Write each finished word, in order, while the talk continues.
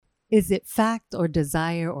Is it fact or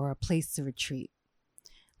desire or a place to retreat?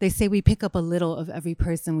 They say we pick up a little of every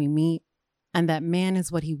person we meet, and that man is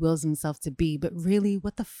what he wills himself to be. But really,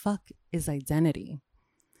 what the fuck is identity?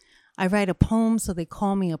 I write a poem, so they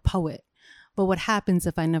call me a poet. But what happens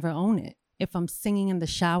if I never own it? If I'm singing in the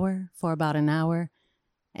shower for about an hour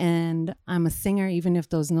and I'm a singer even if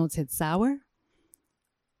those notes hit sour?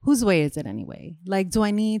 Whose way is it anyway? Like, do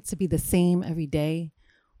I need to be the same every day?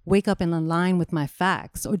 Wake up in line with my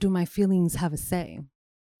facts, or do my feelings have a say?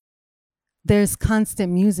 There's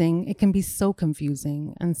constant musing. It can be so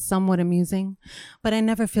confusing and somewhat amusing, but I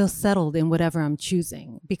never feel settled in whatever I'm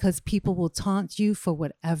choosing because people will taunt you for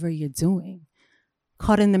whatever you're doing.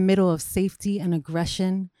 Caught in the middle of safety and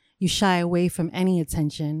aggression, you shy away from any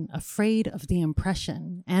attention, afraid of the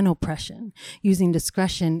impression and oppression, using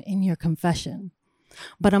discretion in your confession.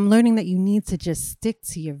 But I'm learning that you need to just stick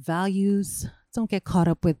to your values. Don't get caught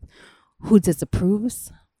up with who disapproves.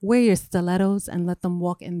 Wear your stilettos and let them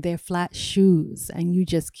walk in their flat shoes, and you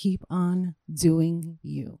just keep on doing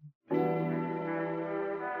you.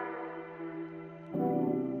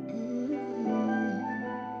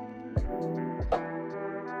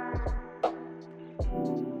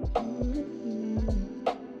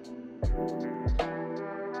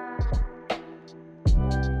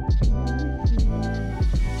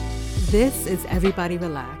 This is Everybody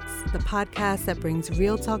Relax, the podcast that brings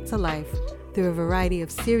real talk to life through a variety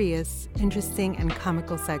of serious, interesting, and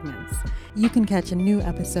comical segments. You can catch a new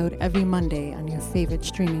episode every Monday on your favorite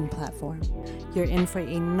streaming platform. You're in for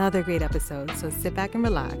another great episode, so sit back and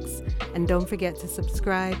relax. And don't forget to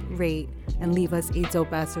subscribe, rate, and leave us a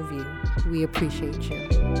dope-ass review. We appreciate you.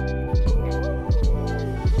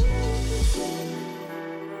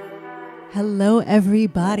 Hello,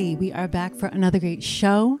 everybody. We are back for another great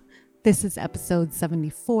show. This is episode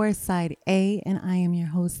 74, Side A, and I am your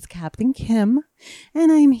host, Captain Kim.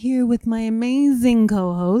 And I'm here with my amazing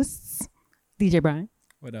co-hosts, DJ Brian.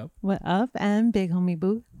 What up? What up? And Big Homie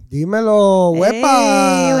Booth. Dímelo, Hey,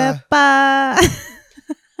 wepa.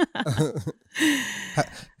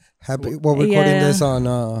 Happy. We're recording this on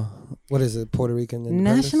what is it? Puerto Rican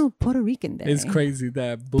Independence? National Puerto Rican Day. It's crazy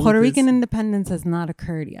that Booth Puerto Rican independence has not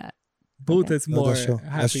occurred yet. Booth is more that's true.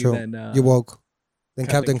 happy than you woke. Then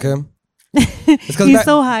Captain Kim. He's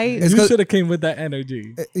so hyped. You should have came with that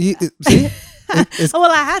energy. See? Well,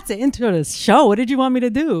 I had to intro this show. What did you want me to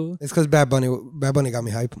do? It's because Bad Bunny got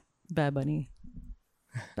me hype. Bad Bunny.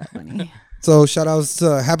 So shout outs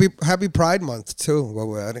to happy Pride Month too while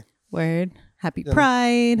we're at it. Word. Happy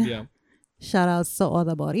Pride. Yeah. Shout outs to all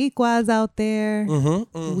the Boricuas out there.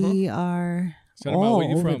 We are Shout out, all where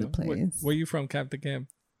you over from? the place. Where you from, Captain Kim?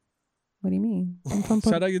 What do you mean? I'm from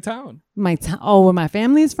Shout out your town. my town. Oh, where my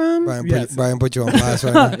family's from? Brian put you on blast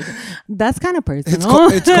right now. That's kind of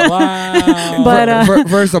personal. It's called, Wow. But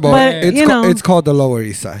first of all, it's called the Lower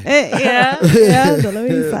East Side. yeah, the Lower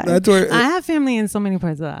East Side. That's where I have family in so many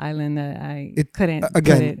parts of the island that I couldn't put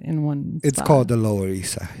it in one It's spot. called the Lower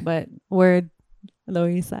East Side. But word,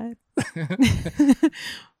 Lower East Side.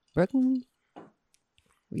 Brooklyn.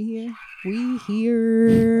 We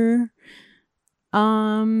here.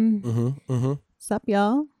 What's up,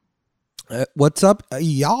 y'all? What's up,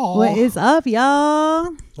 y'all? What is up,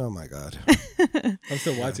 y'all? Oh my God. I'm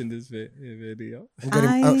still watching this video.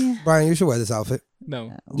 Brian, you should wear this outfit.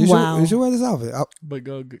 No. You should wear this outfit. But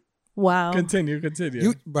go. Wow. Continue.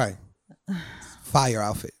 Brian, fire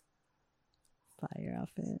outfit. Fire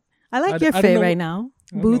outfit. I like your fit right now.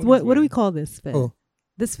 Booth, what do we call this fit? Oh.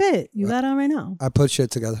 This fit you got on right now. I put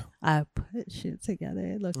shit together. It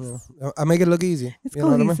looks. I make it look easy. It's you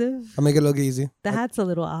know cohesive. what I mean? I make it look easy. The hat's a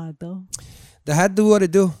little odd though. The hat do what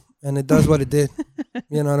it do, and it does what it did.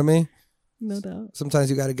 You know what I mean? No doubt.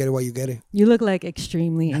 Sometimes you got to get it while you get it. You look like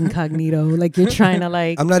extremely incognito, like you're trying to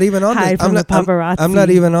like. I'm not even on hide this. from the paparazzi. I'm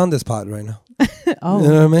not even on this pod right now. Oh, you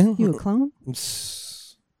know what I mean? You a clone?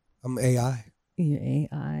 I'm AI. You're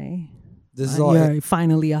AI. This is you're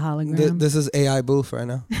finally a hologram. This is AI Booth right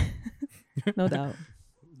now. No doubt.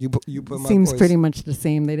 You put my Seems voice. pretty much the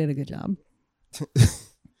same. They did a good job.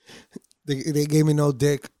 They gave me no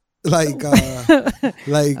dick, like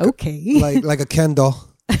okay, like a Ken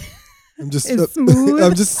doll. I'm just smooth.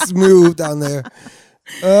 I'm just smooth down there.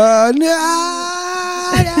 No,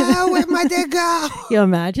 where'd my dick go? You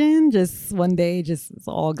imagine just one day, just it's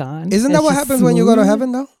all gone. Isn't that what happens when you go to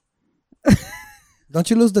heaven, though? Don't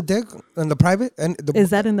you lose the dick in the private?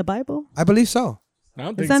 Is that in the Bible? I believe so. I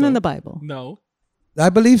don't think Is that so. in the Bible? No. I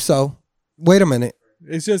believe so. Wait a minute.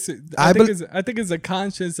 It's just I think it's a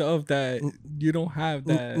conscience of that you don't have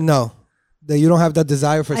that. No, that you don't have that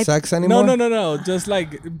desire for sex anymore. No. Just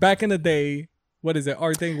like back in the day, what is it?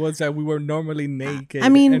 Our thing was that we were normally naked. I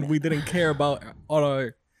mean, and we didn't care about all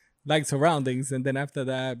our like surroundings. And then after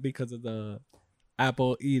that, because of the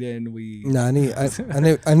Apple Eden, we. No, I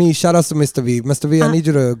need shout outs to Mr. V. Mr. V, I need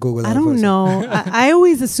you to Google that. I don't know. I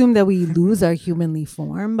always assume that we lose our humanly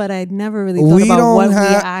form, but I never really thought about what we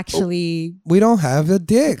actually. We don't have a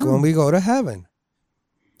dick when we go to heaven.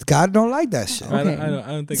 God don't like that shit. Okay. I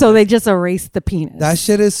don't think so. They just erase the penis. That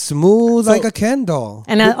shit is smooth like a Ken doll.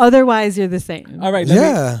 And otherwise, you're the same. All right.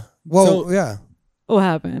 Yeah. Yeah. What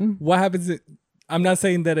happened? What happens? I'm not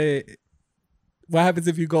saying that it. What happens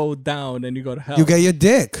if you go down and you go to hell? You get your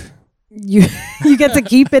dick. You get to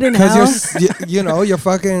keep it in hell. Because you're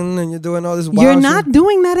fucking and you're doing all this wild You're not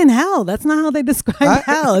doing that in hell. That's not how they describe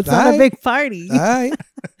hell. It's not a big party.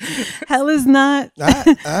 Hell is not.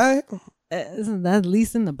 At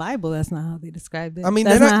least in the Bible, that's not how they described it. I mean,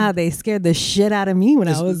 that's not how they scared the shit out of me when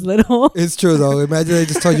I was little. It's true though. Imagine they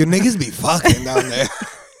just told you niggas be fucking down there.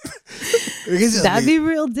 That'd be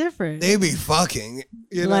real different. They be fucking.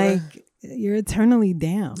 You know like you're eternally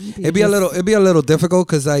damned. It'd be a little difficult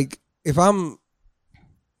because like if I'm,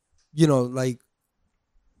 like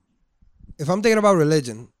if I'm thinking about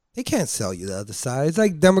religion, they can't sell you the other side. It's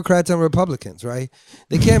like Democrats and Republicans, right?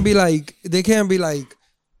 They can't be like,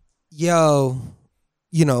 yo,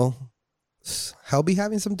 hell be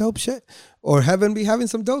having some dope shit or heaven be having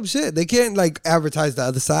some dope shit. They can't like advertise the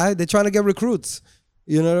other side. They're trying to get recruits.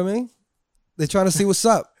 You know what I mean? They're trying to see what's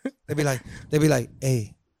up. They be like,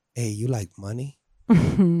 hey, you like money?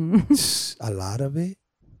 A lot of it?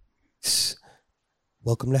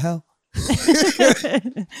 Welcome to hell.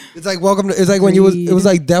 It's like when it was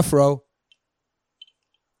like death row.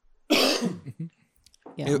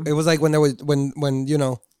 Yeah. It was like when there was when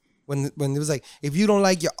it was like, if you don't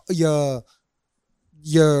like your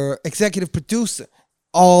executive producer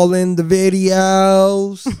all in the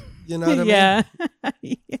videos, you know what I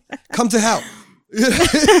mean? Yeah. Come to hell.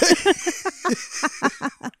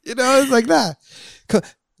 It's like that.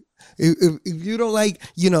 If you don't like,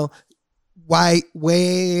 white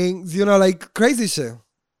wings, like crazy shit.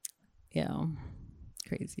 Yeah.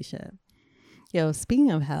 Crazy shit. Yo,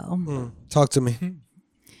 speaking of hell. Talk to me.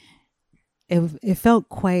 It felt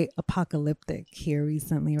quite apocalyptic here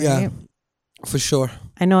recently, right? Yeah, for sure.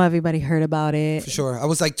 I know everybody heard about it. For sure. I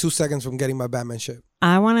was like 2 seconds from getting my Batman shit.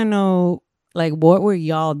 I want to know, like, what were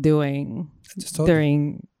y'all doing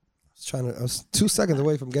during... I was 2 seconds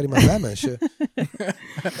away from getting my Batman shit.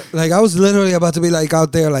 Like, I was literally about to be like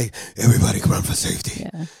out there, like, everybody come run for safety.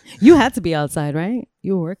 Yeah. You had to be outside, right?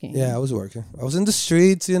 You were working. Yeah, I was working. I was in the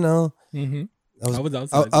streets, Mm-hmm. I was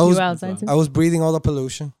outside. You were outside too? I was breathing all the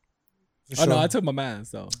pollution. Oh, no, I took my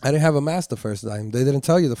mask, though. I didn't have a mask the first time. They didn't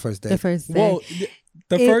tell you the first day. The first day. Well,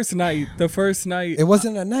 the first night. It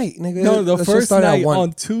wasn't a night, nigga. No, the first night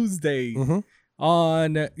on Tuesday. Mm-hmm.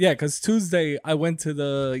 Because Tuesday I went to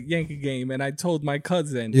the Yankee game and I told my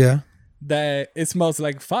cousin that it smells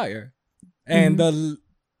like fire. And the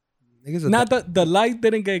light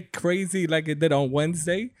didn't get crazy like it did on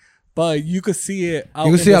Wednesday. But you could see it out.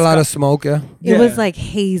 You could see a lot of smoke, yeah. It was like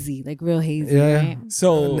hazy, like real hazy, right?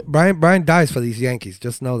 So Brian dies for these Yankees.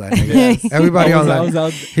 Just know that. Everybody on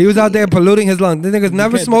that. He was out there polluting his lungs. The niggas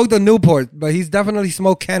never smoked a Newport, but he's definitely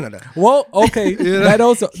smoked Canada. Well, okay. That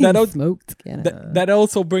also smoked Canada. That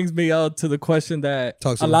also brings me out to the question that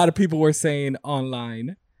a lot of people were saying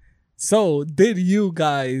online. So did you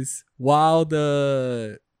guys,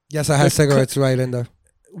 Yes, I had cigarettes right in there.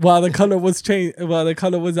 While the color was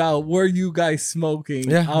out, were you guys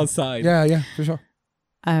smoking outside? Yeah, for sure.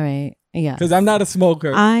 All right, yeah. Because I'm not a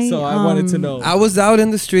smoker, so I wanted to know. I was out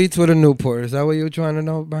in the streets with a Newport. Is that what you were trying to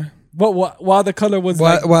know, Brian? But while the color was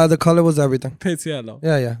while the color was everything. Pitch yellow.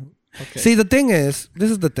 Yeah. Okay. See, the thing is, this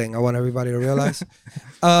is the thing I want everybody to realize.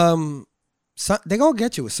 They're gonna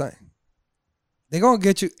get you with something. They're gonna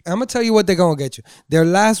get you. I'm gonna tell you what they're gonna get you. Their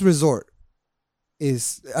last resort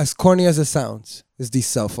is, as corny as it sounds, is these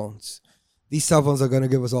cell phones. These cell phones are going to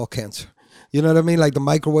give us all cancer. You know what I mean? Like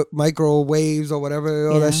the microwaves or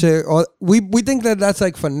whatever, all that shit. We think that that's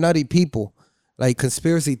like for nutty people, like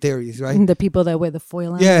conspiracy theories, right? The people that wear the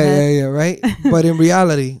foil on their head. Yeah, right? But in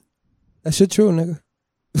reality, that shit true, nigga.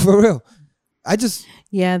 For real. There's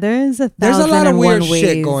a lot of weird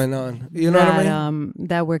shit going on. You know what I mean?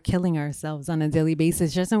 That we're killing ourselves on a daily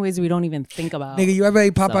basis, just in ways we don't even think about. Nigga, you ever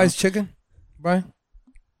ate Popeye's chicken? Brian?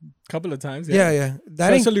 Couple of times, yeah.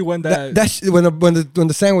 Especially when when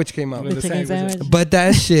the sandwich came out. The chicken sandwich. But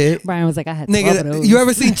that shit, Brian was like, I had nigga. You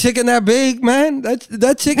ever seen chicken that big, man?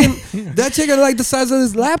 That chicken like the size of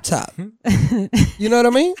this laptop. You know what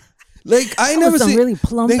I mean? Like I never see really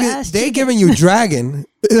plump ass they chicken. giving you dragon.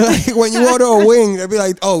 Like when you order a wing, they'd be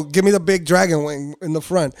like, "Oh, give me the big dragon wing in the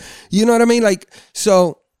front." You know what I mean? Like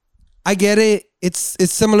so, I get it. It's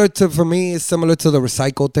similar to for me. It's similar to the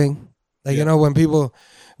recycle thing. Like you know when people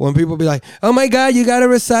be like, "Oh my God, you gotta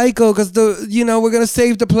recycle because we're gonna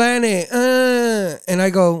save the planet," and I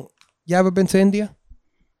go, "You ever been to India?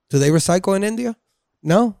 Do they recycle in India?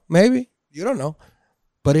 No, maybe you don't know,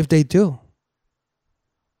 but if they do."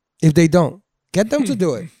 If they don't, get them to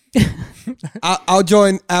do it. I'll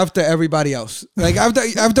join after everybody else. Like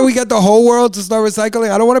after we get the whole world to start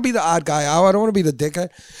recycling, I don't want to be the odd guy out. I don't want to be the dickhead.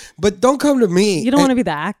 But don't come to me. You don't want to be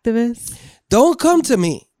the activist? Don't come to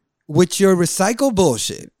me with your recycle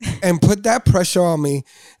bullshit and put that pressure on me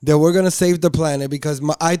that we're going to save the planet because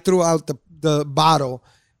I threw out the bottle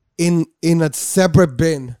in a separate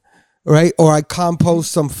bin, right? Or I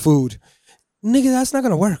compost some food. Nigga, that's not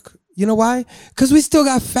going to work. You know why? Because we still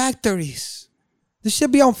got factories. This shit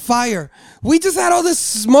be on fire. We just had all this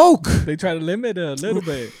smoke. They try to limit it a little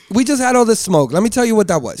bit. We just had all this smoke. Let me tell you what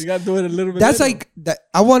that was. You gotta do it a little bit. That's later. like that.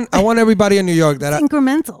 I want everybody in New York that it's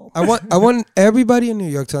incremental. I want everybody in New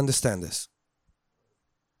York to understand this.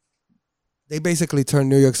 They basically turned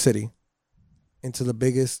New York City into the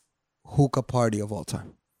biggest hookah party of all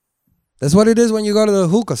time. That's what it is when you go to the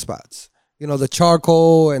hookah spots. You know, the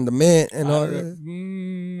charcoal and the mint and all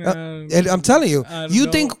that. And I'm telling you, you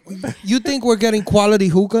think we're getting quality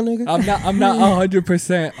hookah, nigga? I'm not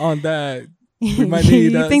 100% on that. We might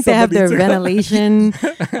need, you think they have their ventilation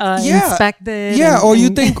inspected? Yeah, or you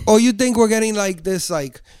think we're getting like this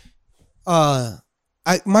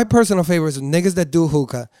my personal favorite is niggas that do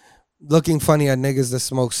hookah looking funny at niggas that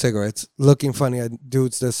smoke cigarettes, looking funny at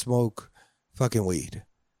dudes that smoke fucking weed.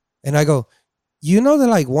 And I go, you know that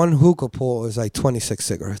like one hookah pull is like 26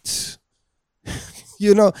 cigarettes.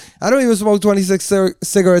 You know, I don't even smoke 26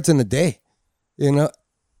 cigarettes in a day, you know,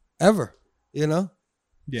 ever, you know?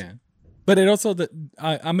 Yeah. But it also,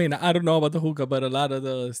 I mean, I don't know about the hookah, but a lot of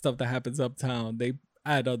the stuff that happens uptown, they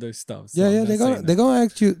add other stuff. So yeah, they're gonna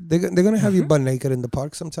ask you, they're gonna have you butt naked in the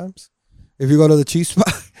park sometimes. If you go to the cheap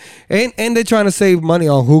spot. and they're trying to save money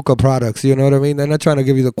on hookah products, you know what I mean? They're not trying to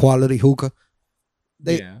give you the quality hookah.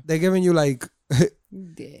 They're giving you like,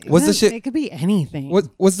 what's the shit? It could be anything.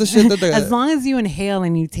 What's the shit that they as long as you inhale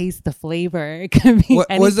and you taste the flavor, it could be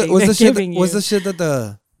anything. What's the shit that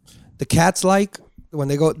the cats like when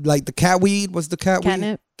they go like the cat weed? What's the catnip?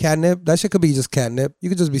 Weed? Catnip. That shit could be just catnip. You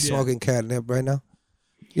could just be smoking catnip right now.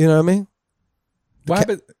 You know what I mean?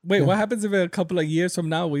 What happens if a couple of years from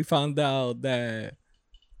now we found out that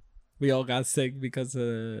we all got sick because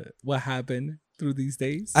of what happened through these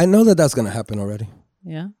days? I know that's gonna happen already.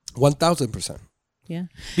 Yeah. 1000%. Yeah.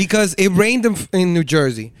 Because it rained in New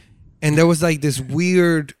Jersey, and there was like this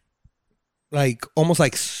weird, like almost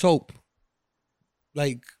like soap,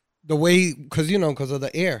 like the way because of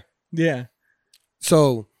the air. Yeah.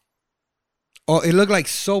 So, it looked like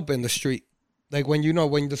soap in the street, like when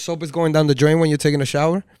the soap is going down the drain when you're taking a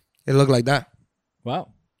shower, it looked like that.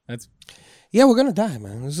 Wow, yeah, we're gonna die,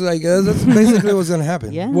 man. It's like that's basically what's gonna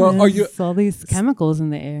happen. Yeah, well, all these chemicals in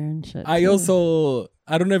the air and shit.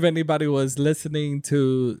 I don't know if anybody was listening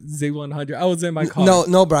to Z100. I was in my car.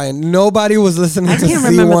 No, Brian. Nobody was listening to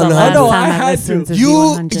Z100. I had to.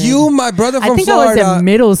 You, my brother from Florida. I think I was in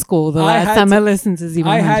middle school the last time I listened to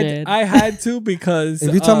Z100. I had to because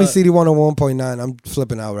if you tell me CD 101.9, I'm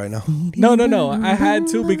flipping out right now. No. I had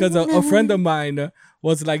to because a friend of mine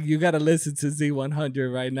was like, "You gotta listen to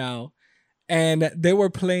Z100 right now," and they were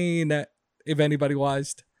playing. If anybody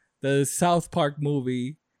watched the South Park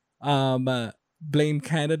movie, Blame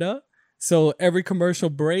Canada. So every commercial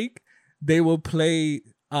break, they will play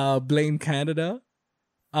Blame Canada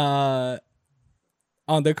on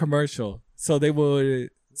their commercial. So they would.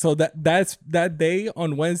 So that's that day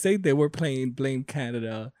on Wednesday they were playing Blame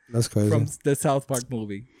Canada. That's crazy. From the South Park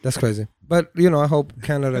movie. That's crazy. But I hope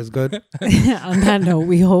Canada is good. On that note,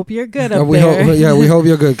 we hope you're good up there. We hope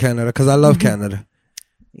you're good, Canada, because I love Canada.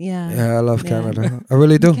 Yeah, I love Canada. I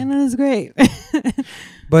really do. Canada's great.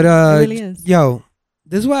 But it really is. Yo,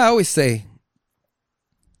 this is why I always say,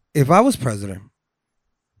 if I was president,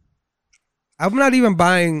 I'm not even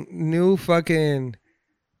buying new fucking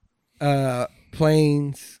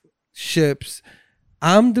planes, ships.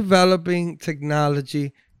 I'm developing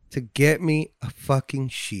technology to get me a fucking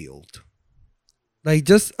shield. Like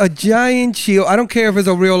just a giant shield. I don't care if it's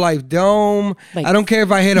a real life dome. I don't care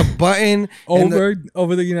if I hit a button over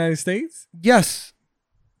the United States. Yes,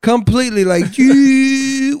 completely. Like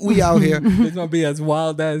we out here. It's gonna be as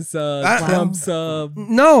wild as Trump's.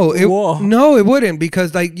 No, it wouldn't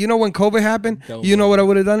because when COVID happened, you know what I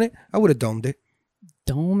would have done it? I would have domed it.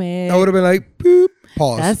 Dome it. I would have been like, boop,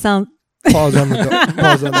 pause. That sounds. Pause on the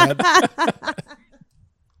pause on that.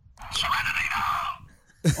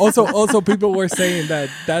 Also, people were saying that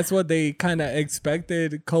that's what they kind of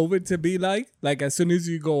expected COVID to be like. Like, as soon as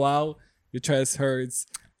you go out, your chest hurts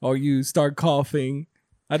or you start coughing.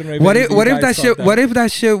 I don't know. What if that shit? What if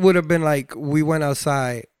that shit would have been like we went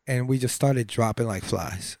outside and we just started dropping like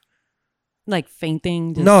flies? Like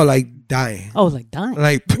fainting? No, like dying. Oh, like dying.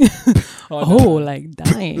 Like like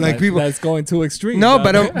dying. Like people. That's going too extreme. No,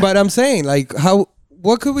 but I'm saying like how.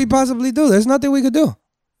 What could we possibly do? There's nothing we could do.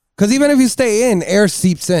 Because even if you stay in, air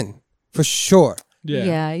seeps in for sure.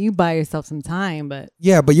 Yeah, you buy yourself some time, but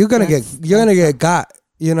but you're gonna get got.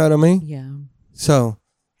 You know what I mean? Yeah. So,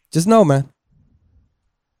 just know, man.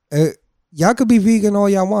 Y'all could be vegan all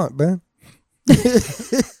y'all want, man. Why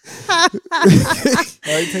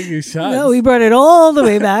are you taking shots? No, we brought it all the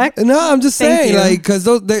way back. No, I'm just saying, you. like, because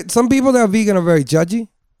some people that are vegan are very judgy.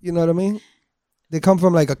 You know what I mean? They come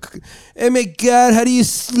from like oh my God, how do you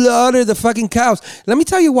slaughter the fucking cows? Let me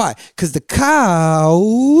tell you why. Because the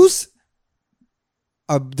cows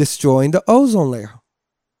are destroying the ozone layer.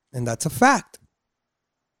 And that's a fact.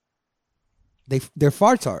 Their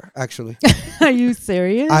farts are, actually. Are you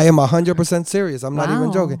serious? I am 100% serious. I'm not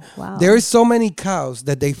even joking. Wow. There is so many cows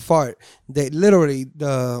that they fart. They literally,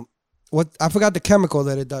 I forgot the chemical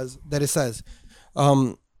that it says.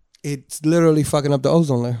 It's literally fucking up the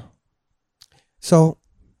ozone layer. So,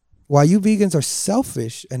 while you vegans are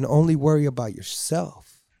selfish and only worry about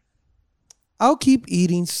yourself, I'll keep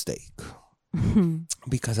eating steak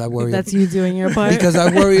because I worry. That's you doing your part. Because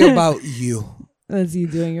I worry about you. That's you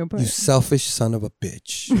doing your part. You selfish son of a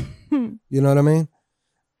bitch. You know what I mean?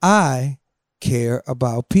 I care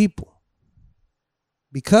about people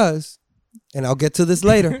because, and I'll get to this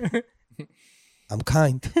later, I'm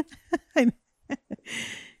kind.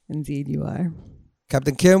 Indeed, you are.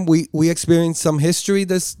 Captain Kim, we experienced some history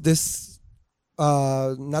this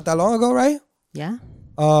not that long ago, right? Yeah.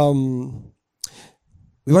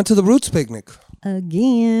 We went to the Roots picnic.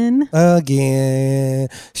 Again.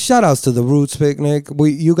 Shout outs to the Roots picnic.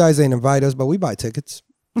 You guys ain't invite us, but we buy tickets.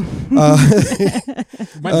 Might need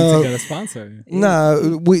to get a sponsor. Nah,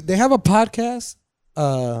 they have a podcast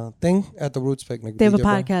thing at the Roots picnic. They have a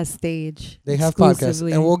podcast stage. They have podcasts,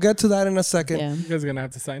 and we'll get to that in a second. Yeah. You guys are gonna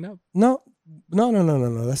have to sign up. No.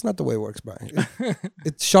 That's not the way it works, Brian.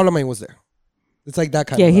 Charlamagne was there. It's like that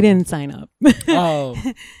kind of. Yeah, he didn't sign up. Oh.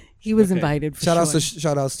 He was invited. For shout outs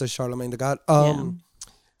to Charlamagne the God.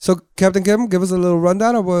 So Captain Kim, give us a little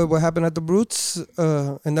rundown of what happened at the Roots,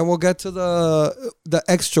 and then we'll get to the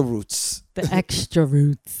extra roots. The extra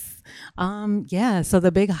roots. So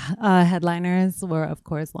the big headliners were, of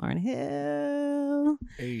course, Lauryn Hill.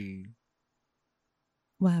 Hey.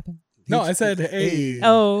 What happened? No, I said hey.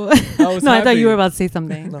 Oh, no, I thought you were about to say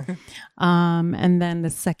something. No. And then the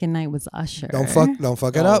second night was Usher. Don't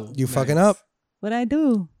fuck it up. You fucking up. What'd I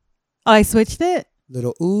do? Oh, I switched it.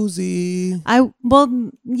 Little Uzi.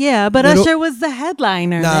 But Usher was the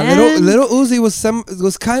headliner. Nah, man. Little Uzi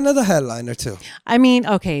was kind of the headliner too. I mean,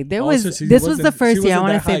 okay, this was the first year. I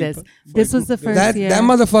want to say this. This was the first year. That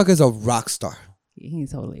motherfucker's a rock star. He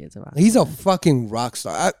totally is a rock star. He's a fucking rock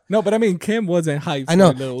star. No, but I mean, Kim wasn't hyped. I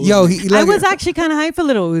know. For Lil Uzi. Yo, I was actually kind of hyped for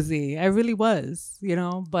Little Uzi. I really was,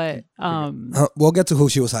 but we'll get to who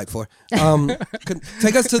she was hyped for.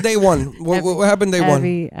 Take us to day one. What happened day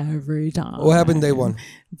one? Every time. What happened day one?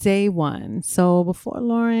 Day one. So before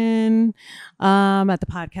Lauryn, at the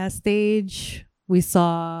podcast stage, we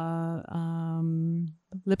saw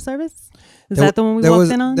Lip Service. Is that the one we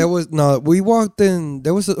walked in on? We walked in.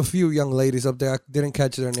 There was a few young ladies up there. I didn't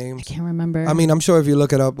catch their names. I can't remember. I mean, I'm sure if you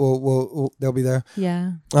look it up, they'll be there.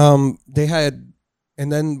 Yeah. They had,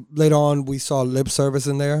 and then later on we saw Lip Service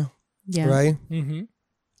in there. Yeah. Right. Mm-hmm.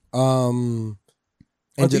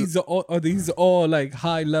 Are these all like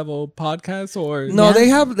high level podcasts or no?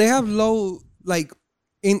 Yeah. They have low like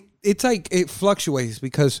it's like it fluctuates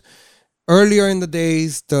because earlier in the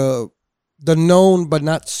days the known but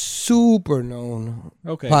not super known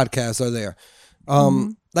podcasts are there.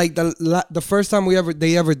 Like the first time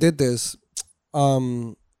they ever did this,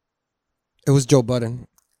 it was Joe Budden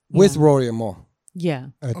with Rory and Mo. Yeah.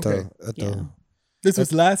 This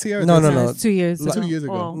was last year? No. It was 2 years ago. 2 years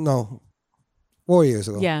ago. Well, no. 4 years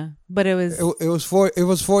ago. Yeah. But it was it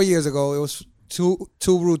was 4 years ago. It was two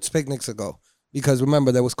Roots picnics ago. Because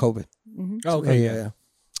remember there was COVID. Mm-hmm. Okay. Yeah.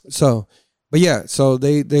 So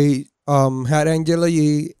they had Angela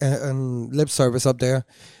Yee and Lip Service up there.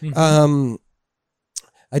 Mm-hmm.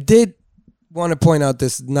 I did want to point out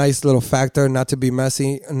this nice little factor, not to be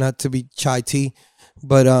messy, not to be chai tea,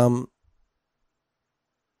 but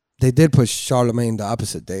they did push Charlemagne the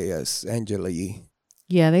opposite day as Angela Yee.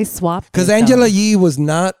 Yeah, they swapped. Because Angela Yee was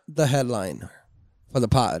not the headliner for the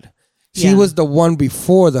pod. She Yeah. was the one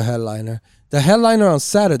before the headliner. The headliner on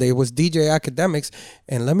Saturday was DJ Academics.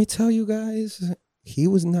 And let me tell you guys, he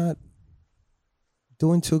was not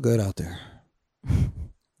doing too good out there.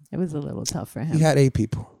 It was a little tough for him. He had 8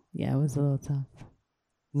 people. Yeah, it was a little tough.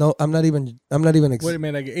 No, I'm not even. Wait a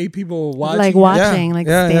minute, like 8 people watching, like watching, like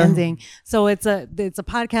Yeah, yeah. standing. So it's a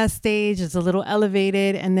podcast stage. It's a little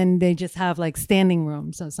elevated, and then they just have like standing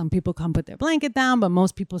room. So some people come put their blanket down, but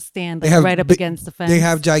most people stand like, right up against the fence. They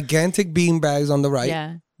have gigantic bean bags on the right.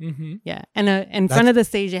 Yeah, Mm-hmm. yeah, and in front of the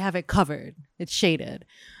stage they have it covered. It's shaded,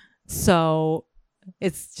 so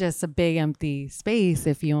it's just a big empty space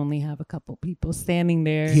if you only have a couple people standing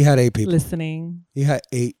there. He had 8 people listening. He had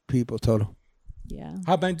 8 people total. Yeah.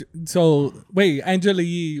 How about so? Wait, Angela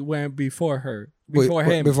Yee went before her, before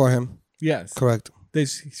him. Before him. Yes, correct. Did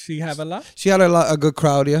she have a lot? She had a good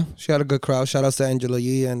crowd. Yeah, she had a good crowd. Shout outs to Angela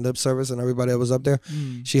Yee and Lip Service and everybody that was up there.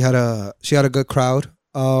 She had a good crowd.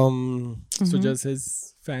 So just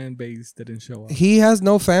his fan base didn't show up. He has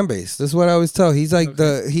no fan base. That's what I always tell. He's like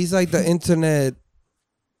the internet.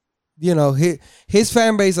 You know, his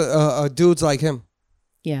fan base are dudes like him.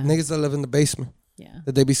 Yeah. Niggas that live in the basement. Yeah.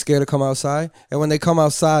 That they be scared to come outside. And when they come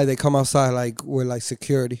outside like with like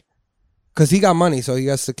security. Because he got money, so he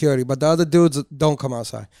got security. But the other dudes don't come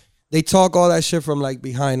outside. They talk all that shit from like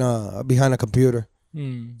behind a computer.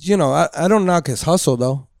 You know, I don't knock his hustle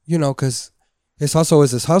though. You know, because his hustle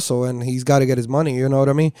is his hustle and he's got to get his money. You know what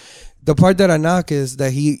I mean? The part that I knock is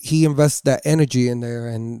that he invests that energy in there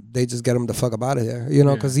and they just get him the fuck up out of there. You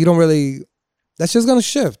know, because he don't really, that's just going to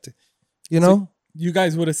shift. You know? So you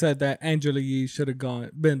guys would have said that Angela Yee should have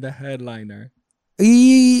been the headliner.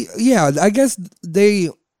 Yeah, I guess they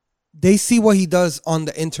see what he does on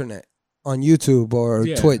the internet, on YouTube or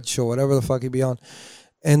Twitch or whatever the fuck he be on.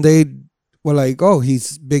 And they were like, oh,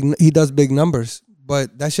 he's big. He does big numbers.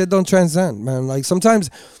 But that shit don't transcend, man. Like sometimes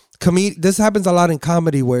this happens a lot in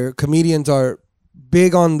comedy where comedians are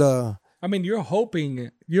big on the. I mean, you're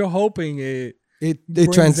hoping it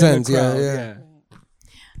transcends. Yeah.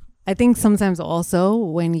 I think sometimes also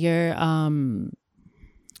when you're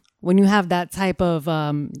when you have that type of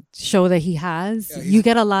show that he has, you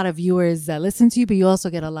get a lot of viewers that listen to you, but you also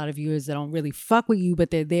get a lot of viewers that don't really fuck with you,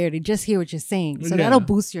 but they're there to just hear what you're saying. So that'll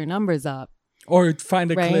boost your numbers up. Or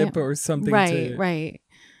find a clip or something. Right.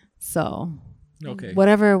 So, okay,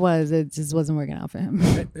 whatever it was, it just wasn't working out for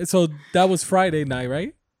him. So that was Friday night,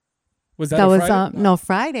 right? Was no,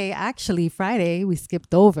 Friday. Actually, Friday we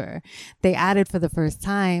skipped over. They added for the first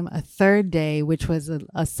time a third day, which was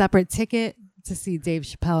a separate ticket to see Dave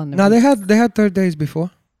Chappelle. No, they had third days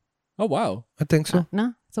before. Oh wow, I think so.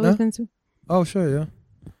 No, it's always been 2. Oh sure, yeah.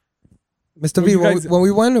 Mr. V, when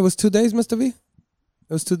we went, it was 2 days. Mr. V, it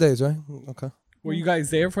was 2 days, right? Okay. Were you guys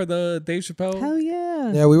there for the Dave Chappelle? Hell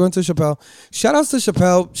yeah. Yeah, we went to Chappelle. Shout outs to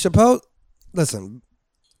Chappelle. Chappelle, listen,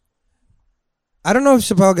 I don't know if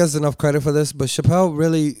Chappelle gets enough credit for this, but Chappelle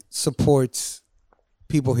really supports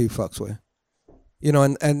people he fucks with. You know,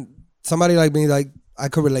 and somebody like me, like, I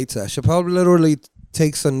could relate to that. Chappelle literally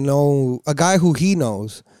takes a guy who he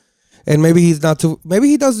knows, and maybe he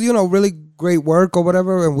does, you know, really great work or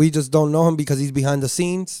whatever, and we just don't know him because he's behind the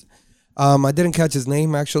scenes. I didn't catch his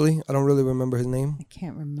name, actually. I don't really remember his name. I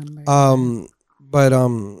can't remember. But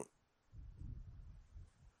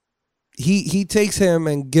he takes him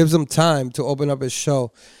and gives him time to open up his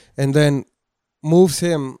show, and then moves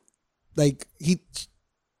him like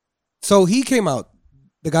So he came out,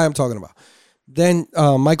 the guy I'm talking about. Then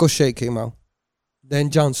Michael Shea came out.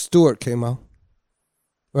 Then Jon Stewart came out,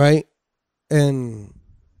 right? And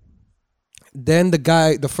then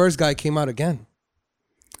the first guy came out again.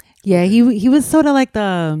 Yeah, he was sort of like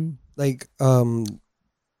the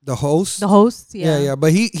host. The host, yeah. Yeah.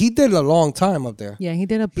 But he did a long time up there. Yeah, he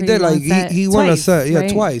did a pretty He did long set. he won a set,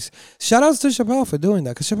 right? twice. Shout outs to Chappelle for doing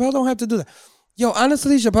that, because Chappelle don't have to do that. Yo,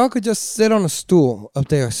 honestly, Chappelle could just sit on a stool up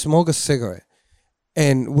there, smoke a cigarette,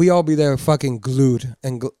 and we all be there fucking glued.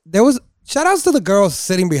 And there was shout outs to the girl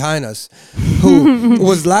sitting behind us who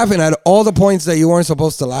was laughing at all the points that you weren't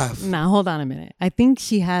supposed to laugh. Nah, hold on a minute. I think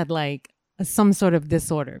she had like some sort of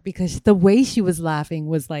disorder, because the way she was laughing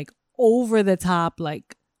was like over the top,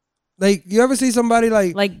 like you ever see somebody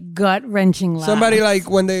like gut wrenching laugh? Somebody like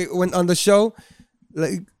when on the show,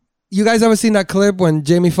 like, you guys ever seen that clip when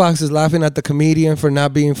Jamie Foxx is laughing at the comedian for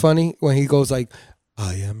not being funny, when he goes like,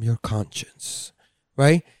 "I am your conscience,"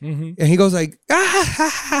 right? Mm-hmm. And he goes like, "Ah ha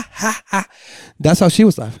ha ha ha." That's how she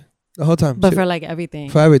was laughing the whole time. But for like everything.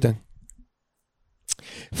 For everything.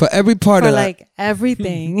 For every part of like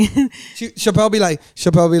everything. Chappelle be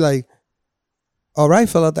like, all right,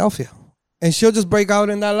 Philadelphia. And she'll just break out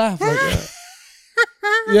in that laugh. Like,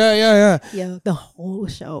 yeah. Yo, the whole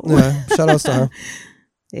show. Yeah, shout outs to her.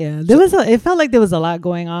 Yeah, it felt like there was a lot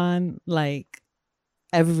going on, like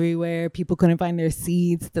everywhere. People couldn't find their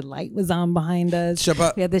seats. The light was on behind us.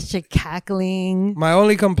 We had this shit cackling. My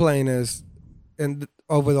only complaint is, and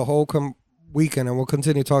over the whole weekend, and we'll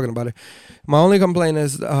continue talking about it. My only complaint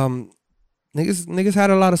is, niggas had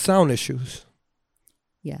a lot of sound issues.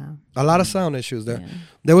 Yeah, a lot of sound issues there. Yeah.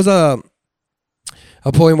 There was a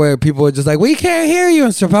point where people were just like, "We can't hear you,"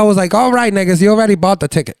 and Chappelle was like, "All right, niggas, you already bought the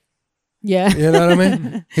ticket." Yeah, you know what I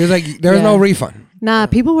mean. He was like, "There's no refund." Nah,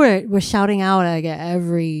 people were shouting out like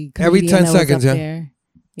every 10 seconds. Yeah.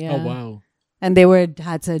 Yeah. Oh wow. And they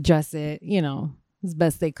had to address it, as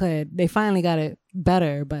best they could. They finally got it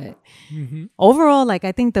better, but overall, like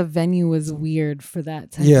I think the venue was weird for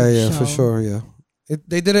that type of show. For sure. Yeah,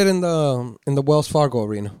 they did it in the Wells Fargo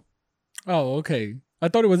Arena. Oh, okay. I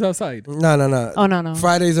thought it was outside. No. Oh no.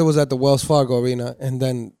 Fridays it was at the Wells Fargo Arena, and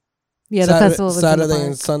then the festival was Saturday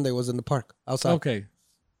and Sunday was in the park outside. Okay.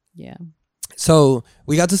 Yeah. So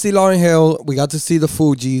we got to see Lauryn Hill. We got to see the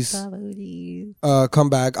Fugees come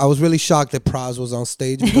back. I was really shocked that Pras was on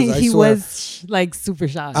stage because I swear was like super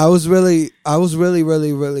shocked. I was really,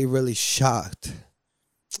 really shocked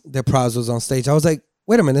that Pras was on stage. I was like,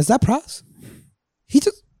 wait a minute, is that Pras? You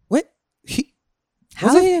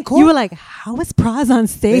were like, how is Pras on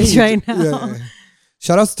stage right now? Yeah.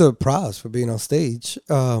 Shout outs to Pras for being on stage.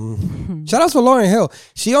 Shout outs for Lauryn Hill.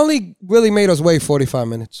 She only really made us wait 45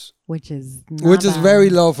 minutes. Which is very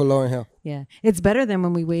low for Lauryn Hill. Yeah. It's better than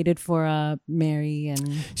when we waited for Mary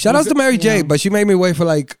and... Shout outs to Mary J, but she made me wait for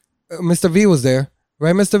like... Mr. V was there.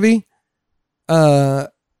 Right, Mr. V? That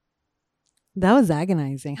was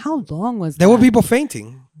agonizing. How long was that? There were people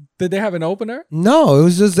fainting. Did they have an opener? No, it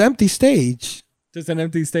was just empty stage. Just an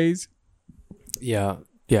empty stage? Yeah.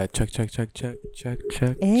 Yeah, check.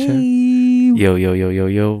 Hey. Yo.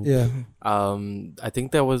 Yeah. I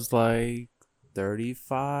think that was like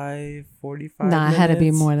 35, 45 Nah, minutes. it had to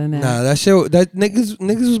be more than that. Nah, that niggas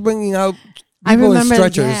was bringing out people in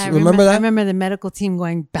stretchers. Yeah, remember that? I remember the medical team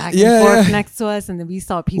going back and forth next to us, and then we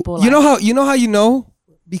saw people. You know how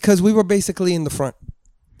because we were basically in the front.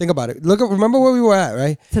 Think about it. Remember where we were at,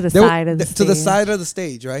 right? To the side of the stage. To the side of the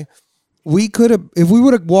stage, right? We could have, if we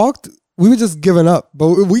would have walked, we were just giving up, but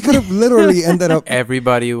we could have literally ended up.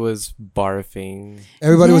 Everybody was barfing.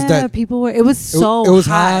 Everybody was dead. People were. It was it was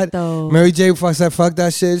hot though. Mary J said, "Fuck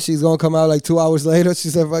that shit." She's gonna come out like 2 hours later. She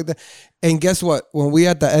said, "Fuck that." And guess what? When we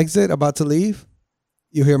at the exit about to leave,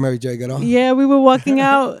 you hear Mary J get on. Yeah, we were walking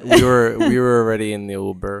out. we were already in the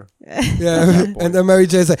Uber. Yeah, and then Mary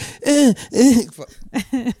J's like,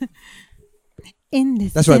 In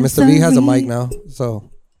this. That's right. Mr. V has a mic now,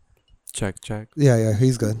 so check. Yeah,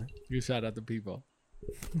 he's good. You shout out the people.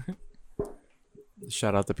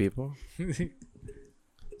 Shout out the people.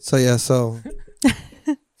 So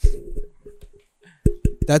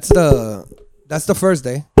that's the first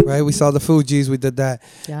day, right? We saw the Fugees. We did that.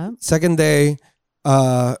 Yeah. Second day,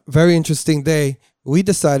 very interesting day. We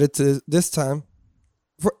decided to this time.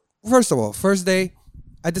 First of all, first day,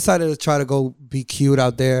 I decided to try to go be cute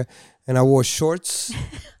out there, and I wore shorts.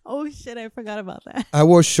 Oh shit! I forgot about that. I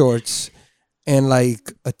wore shorts, and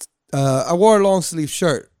like I wore a long sleeve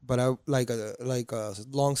shirt, but I like a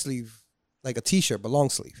long sleeve, like a t-shirt, but long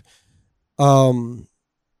sleeve. And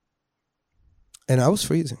I was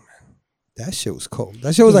freezing, man. That shit was cold.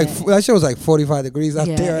 That shit was like 45 degrees out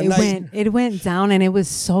there at night. It went down, and it was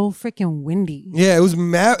so freaking windy. Yeah, it was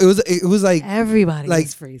mad. It was like everybody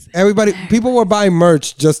was freezing. People were buying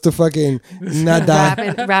merch just to fucking not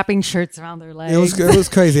die. Wrapping shirts around their legs. It was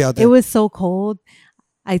crazy out there. It was so cold.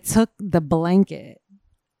 I took the blanket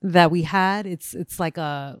that we had. It's like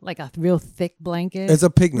a real thick blanket. It's a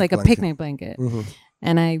picnic like blanket. A picnic blanket. Mm-hmm.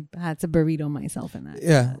 And I had to burrito myself in that.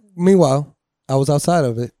 Yeah. Meanwhile, I was outside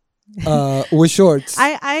of it with shorts.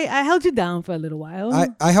 I held you down for a little while.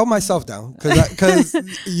 I held myself down because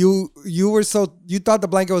you thought the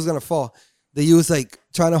blanket was gonna fall. That you was like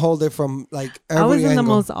trying to hold it from like every I was in angle. the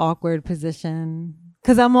most awkward position.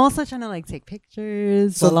 Because I'm also trying to like take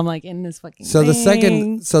pictures while I'm like in this fucking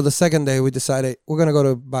thing. The second day we decided we're gonna go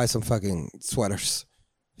to buy some fucking sweaters.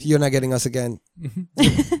 You're not getting us again.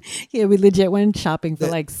 Yeah, we legit went shopping for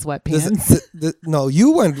like sweatpants. No,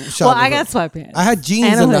 you went shopping. Well, I got sweatpants. I had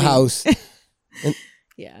jeans in the house. And,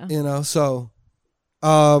 yeah. You know, so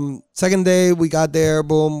second day we got there,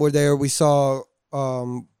 boom, we're there. We saw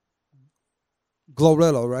Glorilla,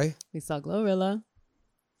 right? We saw Glorilla.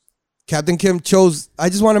 Captain Kim chose. I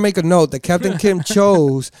just want to make a note that Captain Kim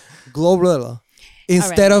chose Glorilla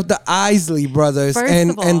instead of the Isley Brothers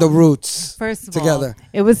and the Roots. First of together. all,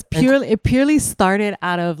 it was purely. It purely started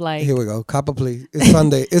out of like. Here we go. Copper, please. It's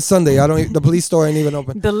Sunday. It's Sunday. The police store ain't even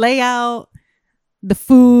open. The layout, the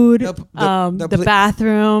food, the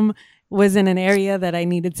bathroom was in an area that I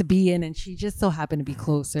needed to be in, and she just so happened to be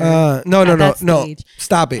closer. No.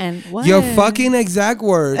 Stop it. And what? Your fucking exact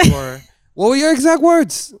words were. What were your exact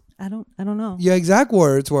words? I don't know. Your exact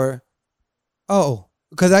words were,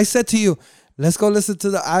 because I said to you, let's go listen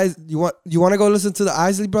to the eyes. You want to go listen to the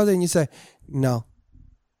Isley Brother, and you say, no,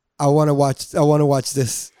 I want to watch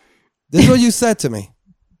this. This is what you said to me.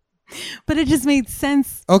 But it just made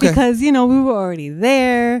sense because, we were already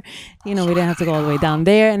there. We didn't have to go all the way down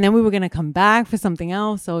there. And then we were going to come back for something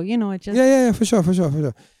else. So, it just... Yeah, for sure.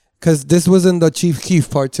 Because this was in the Chief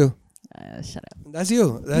Keef part 2. Shut up. That's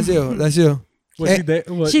you.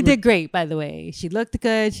 She did great, by the way. She looked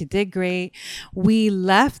good. She did great. We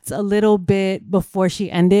left a little bit before she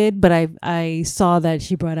ended, but I saw that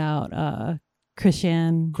she brought out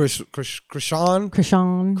Krishan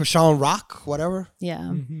Rock, whatever. Yeah.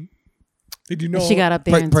 Mm-hmm. Did you know she got up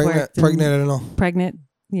there and pregnant and all? Pregnant.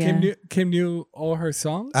 Yeah. Kim knew all her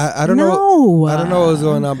songs? I don't know. I don't know what was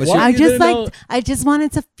going on, but I just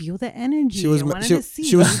wanted to feel the energy. She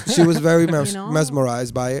was very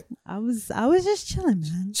mesmerized by it. I was just chilling,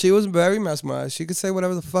 man. She was very mesmerized. She could say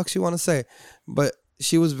whatever the fuck she want to say, but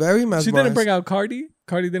she was very mesmerized. She didn't bring out Cardi?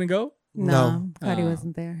 Cardi didn't go? No. Cardi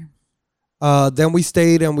wasn't there. Then we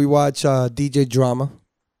stayed and we watched DJ Drama.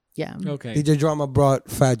 Yeah. Okay. DJ Drama brought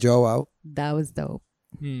Fat Joe out. That was dope.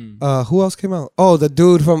 Who else came out? Oh, the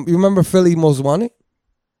dude from, you remember Philly Most Wanted?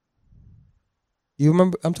 You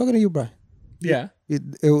remember? I'm talking to you, Brian. Yeah.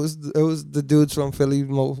 It was the dudes from Philly,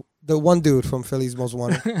 the one dude from Philly's Most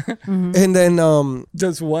Wanted. And then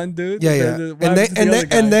just one dude? Yeah.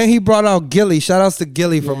 And then he brought out Gilly. Shout outs to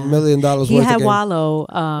Gilly from $1 Million Worth He had of Wallow.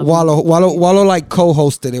 Wallow like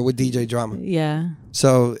co-hosted it with DJ Drama. Yeah.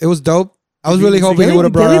 So it was dope. I was really hoping he would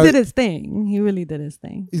have brought Gilly out. did his thing. He really did his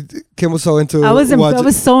thing. Kim was so into I was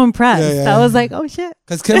so impressed. Yeah. I was like, oh shit.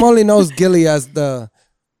 Because Kim only knows Gilly as the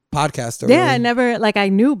podcaster. Yeah, really. I never, I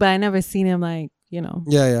knew, but I never seen him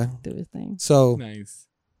Yeah. do his thing. So nice.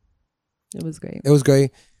 It was great. It was great.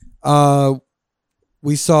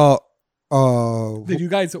 We saw. Did you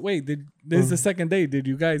guys wait? This is the second day. Did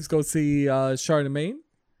you guys go see Charlemagne?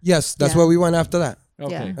 Yes, that's where we went after that.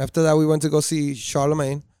 Okay. Yeah. After that, we went to go see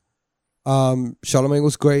Charlemagne. Charlemagne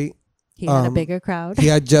was great. He had a bigger crowd. He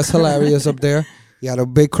had Just Hilarious up there. He had a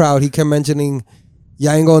big crowd. He kept mentioning,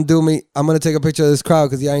 y'all ain't gonna do me. I'm gonna take a picture of this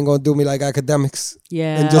crowd because y'all ain't gonna do me like Academics.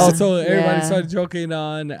 Yeah. And just, so everybody started joking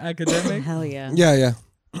on Academic? Hell yeah. Yeah.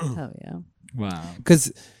 Hell yeah. Wow.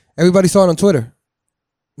 Because everybody saw it on Twitter.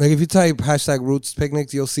 Like if you type hashtag Roots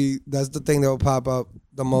Picnics, you'll see that's the thing that will pop up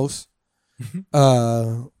the most.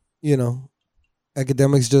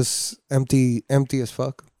 Academics just empty as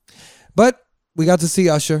fuck. But we got to see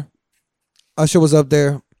Usher. Usher was up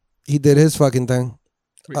there. He did his fucking thing.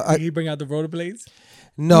 Did he bring out the rollerblades?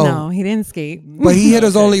 No, he didn't skate. But he hit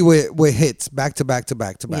us only with hits back to back to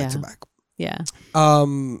back to back to back. Yeah.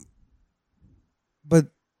 But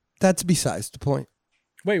that's besides the point.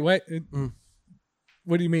 Wait, what?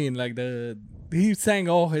 What do you mean? Like he sang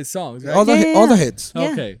all his songs, right? All the hits.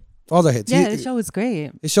 Yeah. Okay. All the hits. Yeah, the show was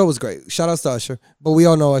great. His show was great. Shout out to Usher. But we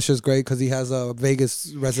all know Usher's great because he has a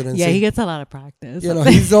Vegas residency. Yeah, he gets a lot of practice.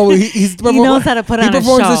 He's always he knows how to put on a show. He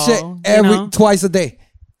performs this shit twice a day.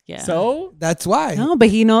 Yeah. So that's why. No, but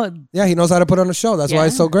he knows. Yeah, he knows how to put on a show. That's why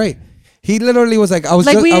it's so great. He literally was like, I was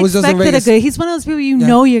just in Vegas. He's one of those people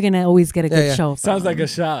you're gonna always get a good show. Sounds like a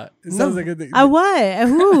shot. It sounds like a. What?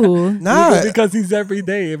 Who? Nah, because he's every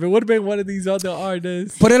day. If it would have been one of these other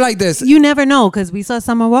artists, put it like this: you never know because we saw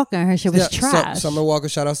Summer Walker and her shit was trash. Summer Walker,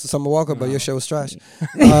 shout outs to Summer Walker, but your shit was trash.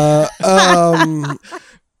 Her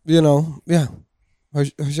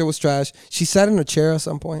shit was trash. She sat in a chair at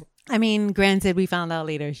some point. I mean, granted, we found out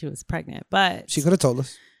later she was pregnant, but she could have told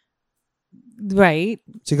us. Right.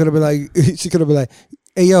 She could have been like,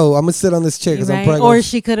 hey, yo, I'm going to sit on this chair because I'm pregnant. Or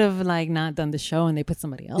she could have not done the show and they put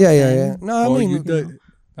somebody else Yeah. No, I mean.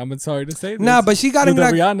 I'm sorry to say this. Nah, but she got in the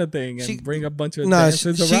Rihanna thing and bring a bunch of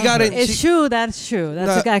dancers around. It's true. That's true.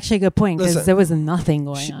 That's actually a good point because there was nothing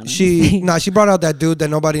going on. She brought out that dude that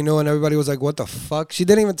nobody knew and everybody was like, what the fuck? She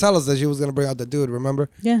didn't even tell us that she was going to bring out the dude,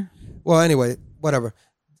 remember? Yeah. Well, anyway, whatever.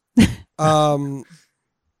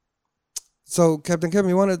 So, Captain Kim,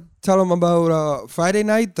 you want to tell them about Friday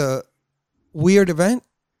night, the weird event?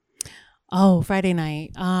 Oh, Friday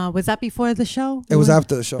night. Was that before the show? It was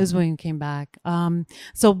after the show. It was when we came back.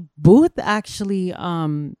 So Booth actually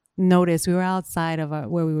noticed, we were outside of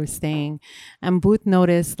where we were staying, and Booth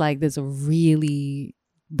noticed like there's a really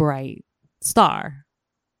bright star.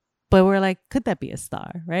 But we're like, could that be a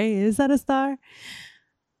star, right? Is that a star?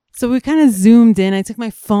 So we kind of zoomed in. I took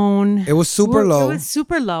my phone. It was super low. It was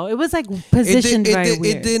super low. It was like positioned very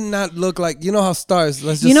weird. It did not look like, you know how stars,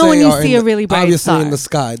 let's just you know say, when you see a really bright obviously star, in the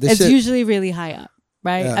sky. It's usually really high up,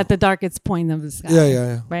 right? Yeah. At the darkest point of the sky.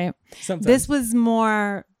 Yeah. Right? Sometimes. This was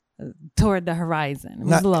more toward the horizon. It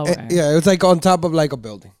was lower. Yeah, it was like on top of like a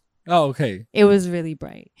building. Oh, okay. It was really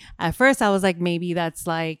bright. At first, I was like, maybe that's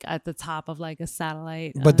like at the top of like a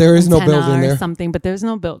satellite. But there is no building or there. something, but there's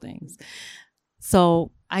no buildings.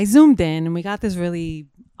 So I zoomed in and we got this really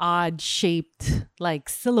odd shaped like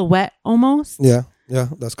silhouette almost. Yeah,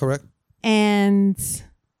 that's correct. And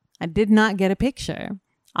I did not get a picture,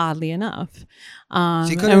 oddly enough. And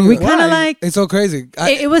we kind of like... It's so crazy.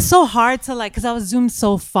 It was so hard to like, because I was zoomed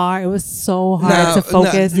so far. It was so hard to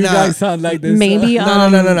focus. You guys sound like this. Maybe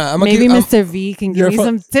no. Maybe Mr. V can give me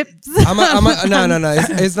some tips. No.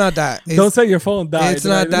 It's not that. Don't say your phone died. It's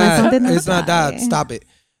not that. It's not that. Stop it.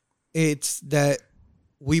 It's that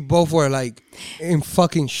we both were like in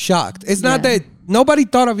fucking shocked. It's not that nobody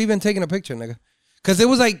thought of even taking a picture, nigga. Because it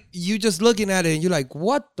was like you just looking at it and you're like,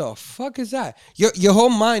 what the fuck is that? Your whole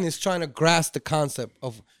mind is trying to grasp the concept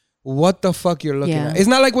of what the fuck you're looking at. It's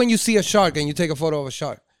not like when you see a shark and you take a photo of a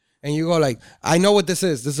shark and you go like, I know what this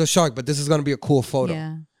is. This is a shark, but this is going to be a cool photo.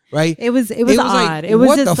 Yeah. Right? It was odd. Like, it was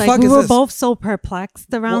what just the like fuck we is were this? both so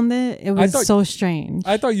perplexed around it. It was so strange.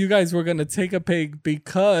 I thought you guys were gonna take a pic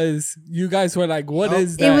because you guys were like, "What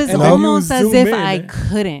is that?" It was and almost as if in. I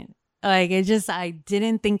couldn't. Like I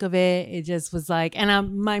didn't think of it. It just was like,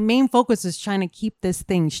 and my main focus was trying to keep this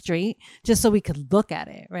thing straight, just so we could look at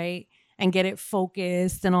it, right, and get it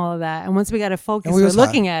focused and all of that. And once we got it focused, we were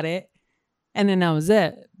looking at it, and then that was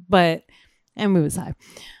it. And we was high.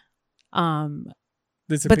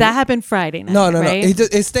 But that happened Friday night. No. Right?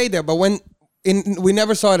 It stayed there, but we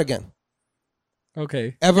never saw it again.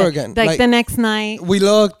 Okay. Ever again. Like the next night. We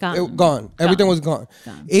looked, gone. Everything was gone.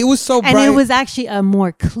 It was so bright. And it was actually a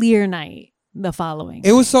more clear night the following.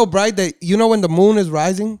 It was so bright that, you know, when the moon is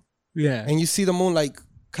rising? Yeah. And you see the moon like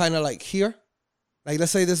kind of like here? Like,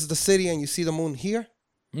 let's say this is the city and you see the moon here.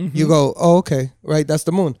 Mm-hmm. You go, oh, okay. Right, that's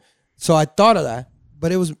the moon. So I thought of that,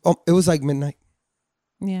 but it was like midnight.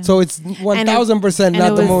 Yeah. So it's 1,000%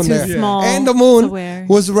 not the moon there. Small and the moon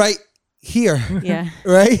was right here. Yeah.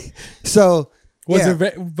 Right? So was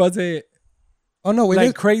it oh no,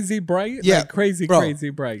 like crazy bright? Yeah. Like crazy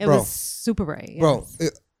bright. It was super bright. Bro,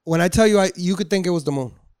 when I tell you you could think it was the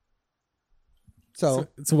moon. So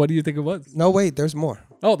what do you think it was? No, wait, there's more.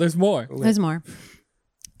 Oh, there's more. There's more.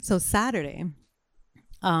 So Saturday,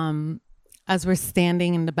 as we're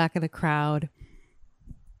standing in the back of the crowd,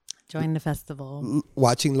 enjoying the festival,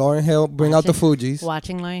 watching Lauryn Hill bring out the Fugees.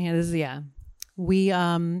 Watching Lauryn Hill, we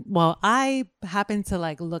I happened to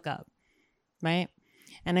like look up, right,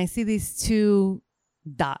 and I see these two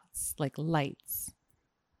dots, like lights,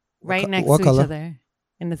 right next to each other,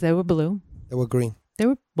 and they were blue. They were green. They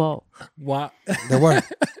were Wow. They were.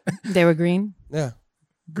 They were green. Yeah.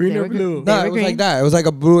 Green or blue? No, it was like that. It was like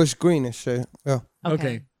a bluish greenish shit. Yeah.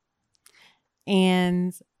 Okay.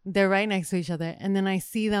 And they're right next to each other, and then I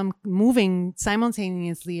see them moving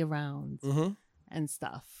simultaneously around and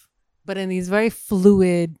stuff, but in these very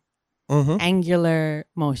fluid, angular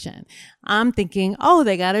motion. I'm thinking, oh,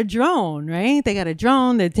 they got a drone, right? They got a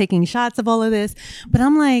drone. They're taking shots of all of this, but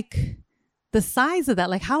I'm like, the size of that,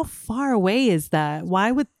 like how far away is that?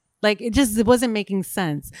 Why would it wasn't making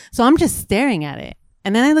sense. So I'm just staring at it,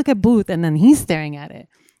 and then I look at Booth, and then he's staring at it.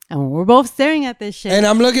 And we're both staring at this shit. And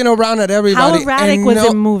I'm looking around at everybody. How erratic was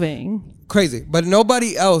it moving? Crazy. But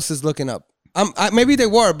nobody else is looking up. Maybe they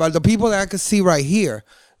were, but the people that I could see right here,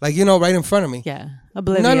 like, you know, right in front of me. Yeah,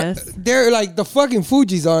 oblivious. They're like, the fucking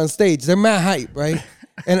Fugees are on stage. They're mad hype, right?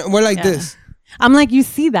 And we're like this. I'm like, you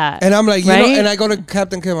see that. And I'm like, right? you know, and I go to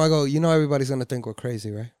Captain Kim, I go, you know, everybody's going to think we're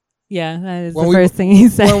crazy, right? Yeah, that is the first thing he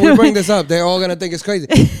said. When we bring this up, they're all going to think it's crazy,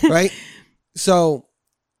 right? So.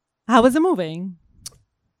 How was it moving?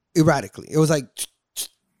 Erratically. It was like,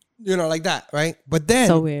 you know, like that, right? But then,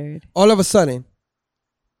 so weird. All of a sudden,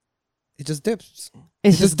 it just dips.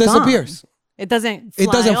 It just disappears. It doesn't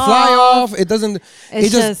fly off. It doesn't.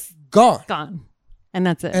 It's just gone. Gone. And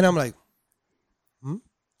that's it. And I'm like,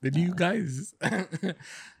 Did you guys?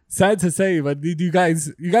 Sad to say, but did you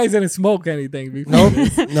guys didn't smoke anything before?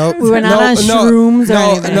 Nope. We were not on shrooms or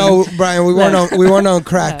anything. No, Brian, we weren't on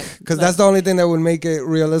crack, because that's the only thing that would make it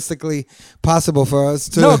realistically possible for us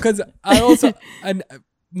to. No, because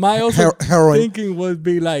my heroin thinking would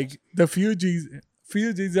be like the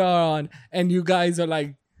Fugees are on, and you guys are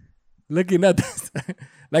like looking at this.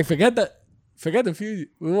 Like forget the Fuji.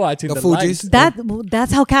 We were watching the Fugees. lights.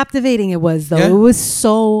 That's how captivating it was, though. Yeah. It was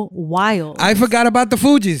so wild. I forgot about the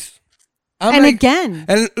Fugees. And again,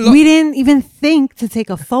 look, we didn't even think to take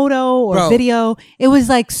a photo or video. It was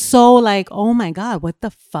like so like, oh my God, what the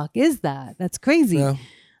fuck is that? That's crazy. Yeah.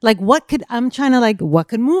 Like what could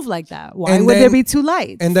move like that? Why would there be two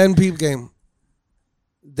lights? And then peep game.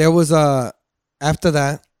 There was after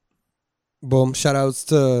that, boom, shout outs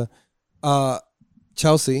to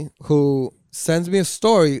Chelsea, who sends me a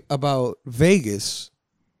story about Vegas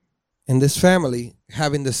and this family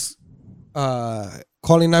having this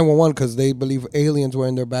calling 911 because they believe aliens were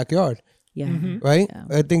in their backyard. Yeah. Mm-hmm. Right? Yeah.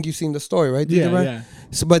 I think you've seen the story, right? Yeah, right? yeah.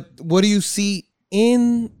 So, but what do you see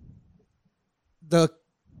in the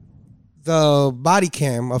body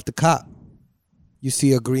cam of the cop? You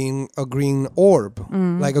see a green orb,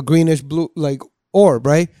 like a greenish blue, like orb,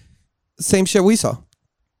 right? Same shit we saw.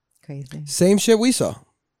 Crazy. Same shit we saw.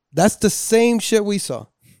 That's the same shit we saw.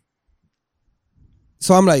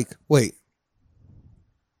 So I'm like, wait.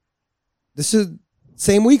 This is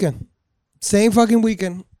same weekend. Same fucking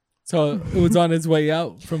weekend. So it was on its way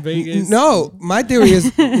out from Vegas. No, my theory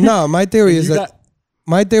is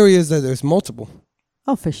my theory is that there's multiple.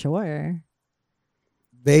 Oh, for sure.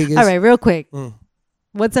 Vegas. All right, real quick.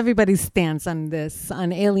 What's everybody's stance on this?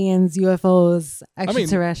 On aliens, UFOs,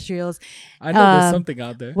 extraterrestrials? I know there's something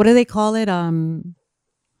out there. What do they call it?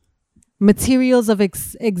 Materials of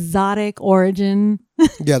exotic origin.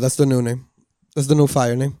 Yeah, that's the new name. That's the new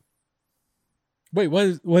fire name. Wait,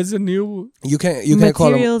 what's the new? You can't call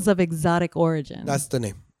them materials of exotic origin. That's the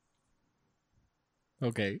name.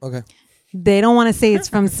 Okay. They don't want to say it's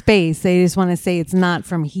from space. They just want to say it's not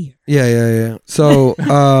from here. Yeah. So,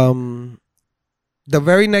 the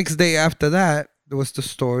very next day after that, there was the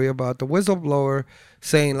story about the whistleblower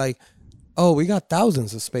saying like, "Oh, we got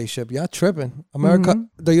thousands of spaceships. Y'all tripping? America,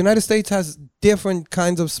 the United States has different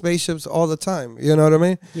kinds of spaceships all the time. You know what I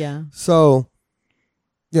mean? Yeah. So,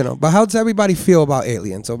 but how does everybody feel about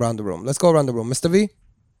aliens around the room? Let's go around the room, Mr. V.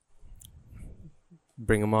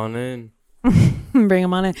 Bring them on in. Bring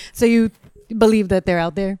them on in. So you believe that they're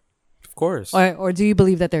out there, Of course. or do you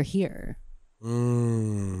believe that they're here?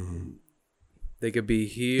 They could be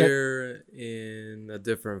here in a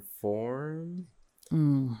different form.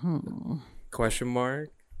 Mm-hmm. Question mark.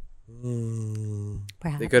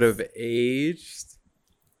 Perhaps. They could have aged.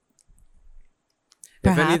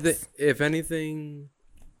 Perhaps. If anything,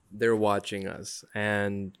 they're watching us,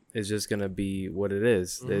 and it's just gonna be what it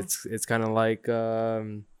is. It's kind of like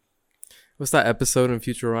what's that episode in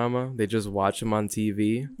Futurama? They just watch them on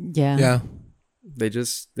TV. Yeah. Yeah. They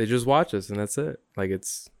just watch us, and that's it. Like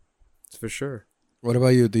it's for sure. What about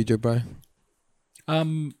you, DJ Brian?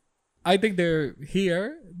 I think they're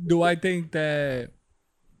here. Do I think that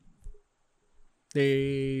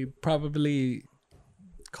they probably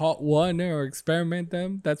caught one or experiment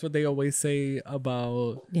them? That's what they always say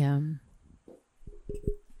about. Yeah.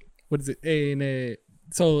 What is it?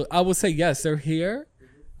 So I would say yes, they're here.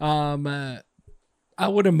 I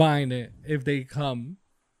wouldn't mind it if they come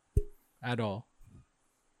at all.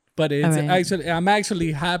 But it's I'm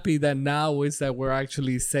actually happy that now is that we're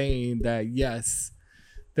actually saying that yes,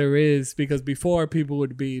 there is, because before people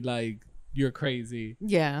would be like, you're crazy.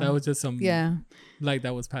 Yeah. That was just some like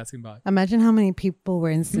that was passing by. Imagine how many people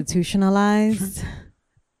were institutionalized,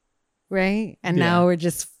 right? And now we're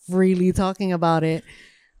just freely talking about it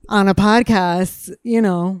on a podcast,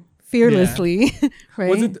 fearlessly,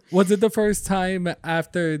 right? Was it the first time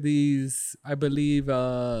after these, I believe,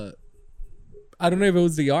 I don't know if it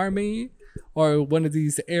was the Army or one of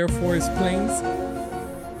these Air Force planes.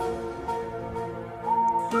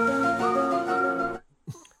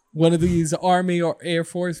 One of these Army or Air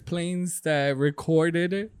Force planes that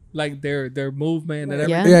recorded it, like their movement and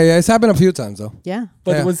everything. Yeah. It's happened a few times though. Yeah.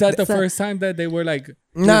 But was that the first time that they were like?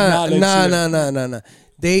 No.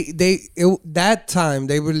 That time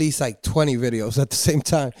they released like 20 videos at the same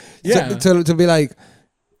time. Yeah. To be like,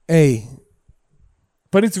 hey.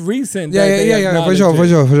 But it's recent. Yeah. For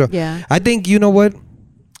sure. Yeah. I think, you know what?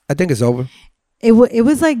 I think it's over. It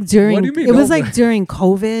was like during What do you mean it was over? like during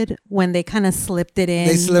COVID when they kind of slipped it in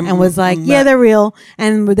They and was like, yeah, they're real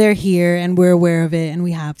and they're here and we're aware of it and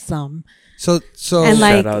we have some. So And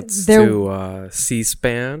like, shout outs they're- to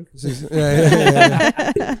C-SPAN.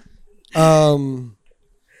 yeah.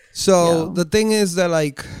 So Yo. the thing is that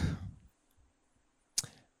like,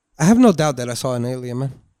 I have no doubt that I saw an alien,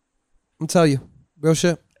 man. I'm telling you, real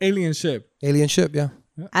shit. Alien ship. Alien ship, yeah.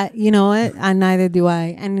 You know what? Neither do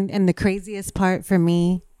I. And the craziest part for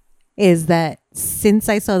me is that since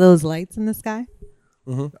I saw those lights in the sky,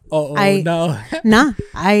 Oh no. nah,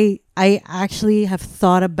 I I actually have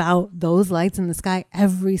thought about those lights in the sky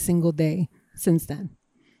every single day since then.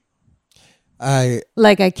 I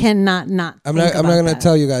cannot not. I'm not gonna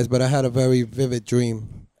tell you guys, but I had a very vivid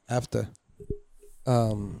dream after,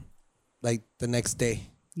 like the next day.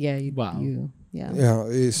 Yeah. Wow.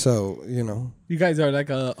 Yeah. So you guys are like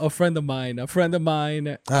a friend of mine. A friend of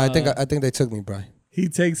mine. I think they took me, Brian. He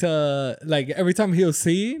takes like every time he'll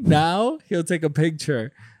see now, he'll take a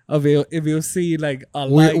picture of it. If you'll see like a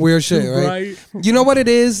light weird shit, right? You know what it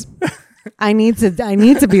is? I need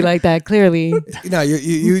to be like that. Clearly, no,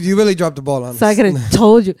 you really dropped the ball on. So I could have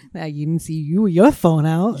told you that you didn't see your phone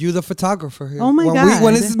out. You the photographer here. Oh my god!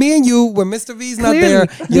 When it's me and you, when Mr. V's not there,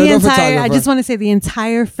 you're the photographer. I just want to say the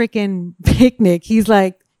entire freaking picnic. He's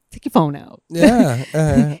like, take your phone out.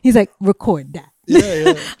 Yeah. He's like, record that.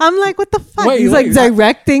 Yeah. I'm like, what the fuck? He's like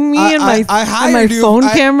directing me and my phone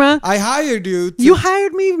camera. I hired you. You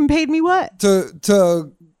hired me and paid me what?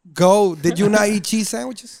 To go. Did you not eat cheese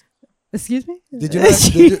sandwiches? Excuse me? Did you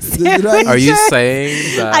not? Are you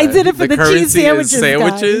saying that I did it for the cheese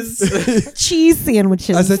sandwiches? Cheese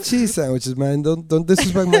sandwiches. I said cheese sandwiches, man. Don't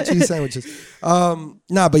disrespect my cheese sandwiches.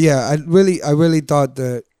 But yeah, I really thought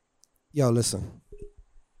that. Yo, listen,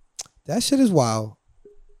 that shit is wild.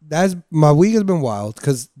 That's my week has been wild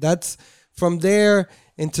because that's from there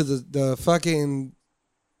into the fucking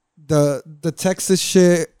the Texas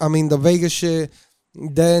shit. I mean the Vegas shit.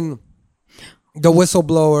 Then. The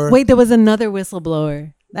whistleblower. Wait, there was another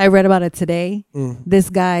whistleblower. I read about it today. This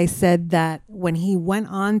guy said that when he went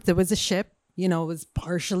on, there was a ship, it was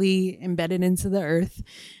partially embedded into the earth.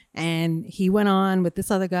 And he went on with this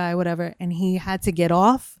other guy, whatever, and he had to get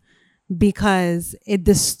off because it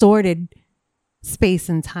distorted space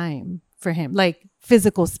and time for him, like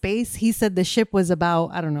physical space. He said the ship was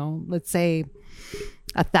about, I don't know, let's say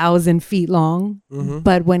 1,000 feet long,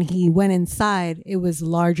 but when he went inside, it was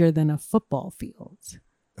larger than a football field.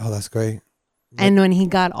 Oh, that's great. And when he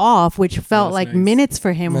got off, which felt like minutes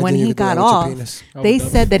for him, when he got off, they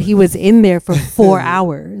said that he was in there for 4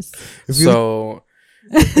 hours. So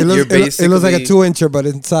it looks like a 2-incher, but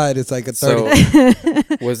inside it's like a 30.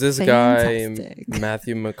 So was this guy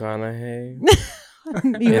Matthew McConaughey?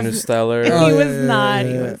 Interstellar. He was not.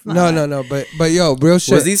 No. But yo, real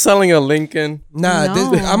shit. Was he selling a Lincoln? Nah.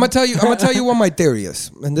 No. I'm gonna tell you what my theory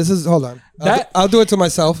is, and this is hold on. I'll do it to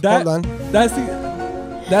myself. Hold on. That's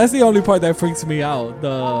the only part that freaks me out.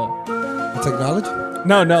 The technology.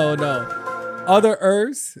 No. Other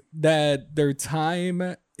Earths that their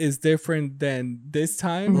time is different than this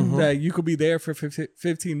time. That you could be there for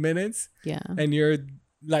 15 minutes. Yeah. And you're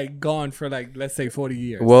like gone for like let's say 40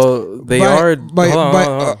 years. Well, they are. Hold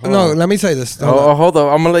on. No, let me say this. Hold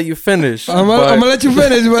on. I'm gonna let you finish. I'm gonna let you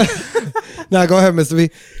finish. But now go ahead, Mr.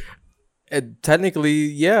 V. Technically,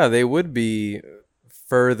 yeah, they would be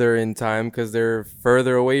further in time because they're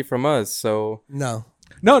further away from us. So no.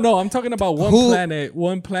 I'm talking about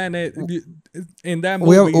one planet. In that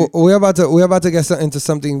movie, we're about to get into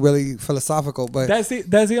something really philosophical. But that's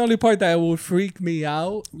the only part that would freak me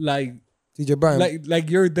out. Like. DJ Brian. Like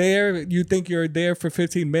you're there, you think you're there for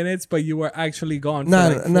 15 minutes, but you were actually gone for No.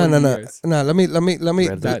 years. Let me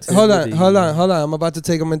hold on. I'm about to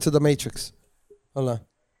take him into the Matrix. Hold on.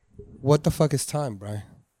 What the fuck is time, Brian?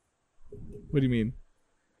 What do you mean?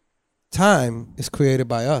 Time is created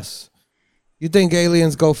by us. You think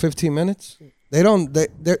aliens go 15 minutes? They don't.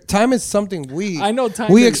 Time is something we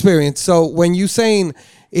experience. So when you saying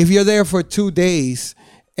if you're there for 2 days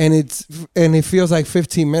and it feels like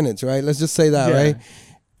 15 minutes, right? Let's just say that, right?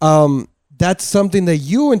 That's something that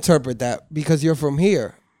you interpret that because you're from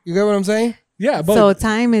here. You get what I'm saying? Yeah. But so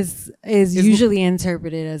time is usually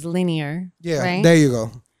interpreted as linear. Yeah. Right? There you go.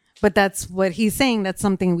 But that's what he's saying. That's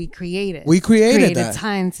something we created. We created that.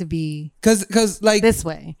 Time to be because like this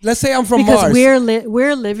way. Let's say I'm from Mars. Because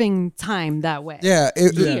we're living time that way. Yeah.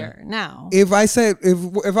 Here now. If I say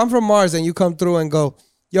if I'm from Mars and you come through and go,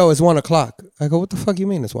 yo, it's 1 o'clock. I go, what the fuck you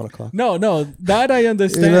mean it's 1 o'clock? No, that I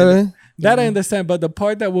understand. You know what I mean? That I understand. But the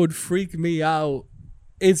part that would freak me out,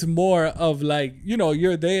 it's more of like,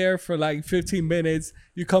 you're there for like 15 minutes.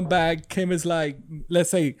 You come back. Kim is like, let's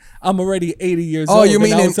say I'm already 80 years old. Oh, you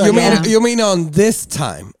mean on this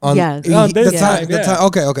time? On this time. The time.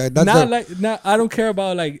 Okay. That's I don't care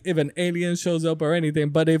about like if an alien shows up or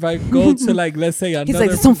anything. But if I go to like, let's say another, he's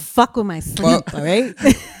like, just don't fuck with my sleep, all right?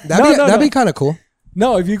 That'd be kind of cool.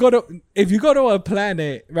 No, if you go to a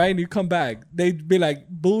planet, right, and you come back, they'd be like,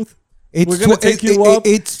 Booth, we're gonna take you up.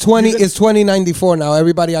 It's 2094 now.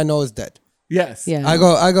 Everybody I know is dead. Yes. Yeah. I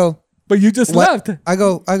go. But you just left. I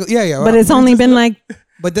go. Yeah. But it's only been like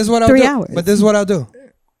but this is what 3 hours. But this is what I'll do.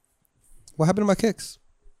 What happened to my kicks?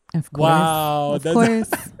 Of course. Wow. Of course.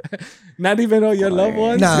 Not even all your loved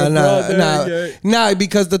ones? Nah,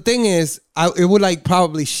 because the thing is, it would like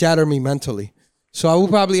probably shatter me mentally. So I would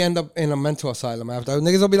probably end up in a mental asylum after.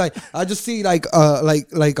 Niggas will be like, I just see like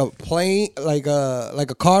a plane, like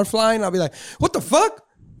a car flying. I'll be like, what the fuck?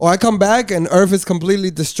 Or I come back and Earth is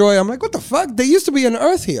completely destroyed. I'm like, what the fuck? There used to be an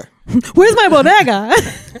Earth here. Where's my bodega?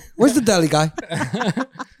 Where's the deli guy?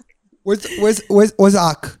 Where's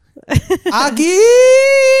Ak? Aki!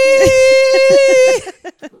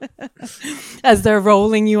 As they're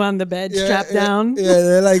rolling you on the bed, strapped down. Yeah,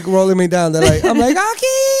 they're like rolling me down. They're like, I'm like,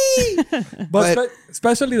 Aki! But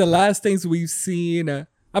especially the last things we've seen.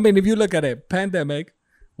 I mean, if you look at it, pandemic,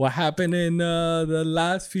 what happened in the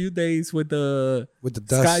last few days with the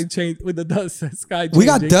dust. sky change, with the dust sky changing. We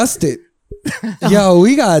got dusted. Yo,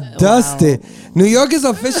 we got dusted. New York is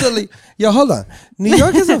officially. Yo, hold on. New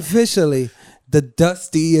York is officially the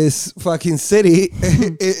dustiest fucking city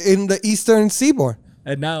in the Eastern Seaboard.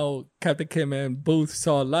 And now Captain Kim and Booth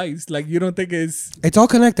saw lights. Like, you don't think it's all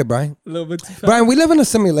connected, Brian? A little bit too fast? Brian, we live in a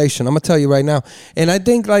simulation. I'm gonna tell you right now. And I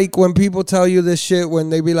think like when people tell you this shit, when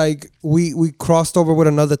they be like, we crossed over with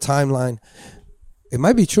another timeline, it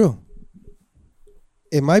might be true.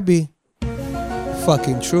 It might be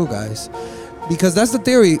fucking true, guys. Because that's the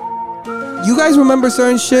theory. You guys remember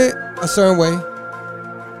certain shit a certain way,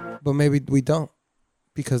 but maybe we don't,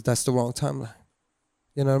 because that's the wrong timeline.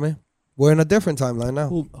 You know what I mean? We're in a different timeline now.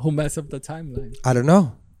 Who messed up the timeline? I don't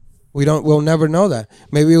know. We'll never know that.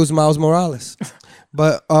 Maybe it was Miles Morales.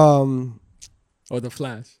 But or the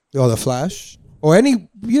Flash. Or the Flash. Or any,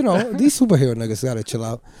 these superhero niggas gotta chill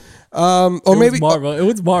out. Or it maybe was Marvel. It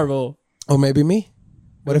was Marvel. Or maybe me.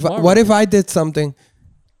 What if I did something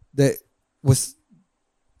that was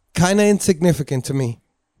kind of insignificant to me,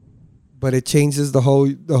 but it changes the whole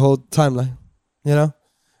timeline?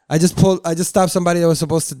 I just stopped somebody that was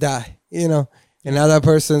supposed to die, and now that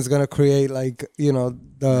person's gonna create like,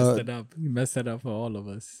 messed it up. You messed it up for all of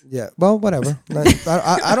us. Yeah. Well, whatever.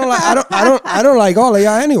 I don't like all of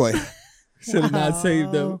y'all anyway. Should have not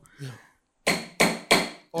saved them.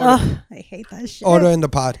 Oh, I hate that shit. Order in the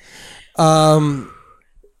pod.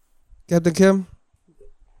 Captain Kim?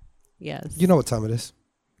 Yes. You know what time it is.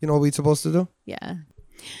 You know what we're supposed to do? Yeah.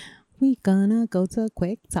 We gonna go to a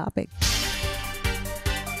quick topic.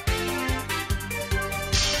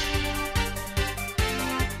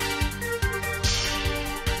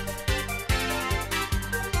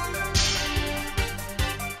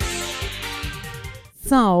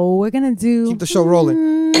 So we're gonna keep the show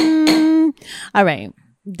rolling. All right.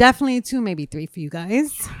 Definitely 2, maybe 3 for you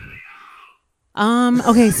guys.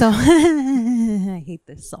 Okay, so I hate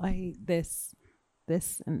this. So I hate this,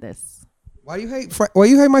 and this. Why you hate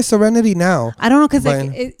my Serenity now? I don't know, because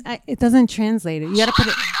it doesn't translate it. You gotta put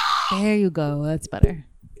it. There you go. That's better.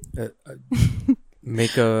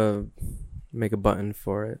 Make a button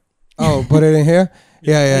for it. Oh, put it in here.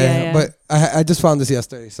 Yeah. But I just found this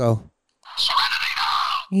yesterday, so.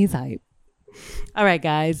 He's hype. All right,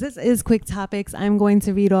 guys. This is Quick Topics. I'm going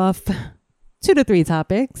to read off 2 to 3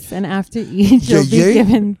 topics, and after each, you'll be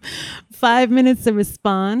given 5 minutes to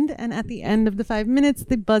respond. And at the end of the 5 minutes,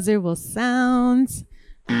 the buzzer will sound,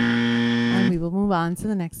 and we will move on to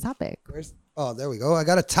the next topic. There we go. I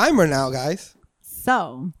got a timer now, guys.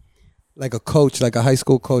 So, like a coach, like a high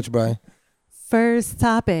school coach, Brian. First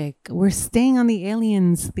topic. We're staying on the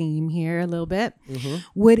aliens theme here a little bit. Mm-hmm.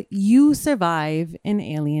 Would you survive an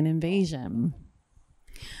alien invasion?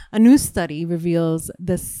 A new study reveals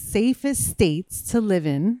the safest states to live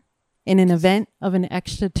in an event of an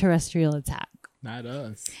extraterrestrial attack. Not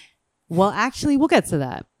us. Well, actually, we'll get to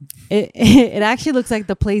that. It actually looks like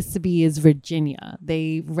the place to be is Virginia.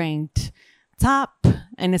 They ranked top,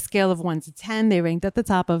 on a scale of 1 to 10, they ranked at the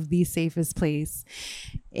top of the safest place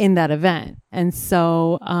in that event. And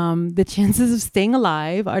so the chances of staying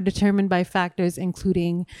alive are determined by factors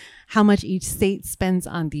including how much each state spends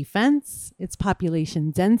on defense, its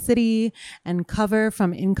population density, and cover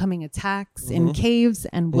from incoming attacks in caves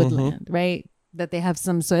and woodland, right? That they have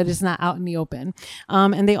some, so it is not out in the open.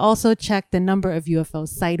 And they also check the number of UFO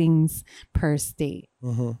sightings per state.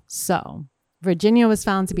 So Virginia was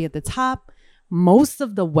found to be at the top. Most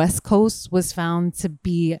of the West Coast was found to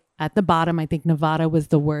be at the bottom. I think Nevada was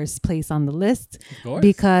the worst place on the list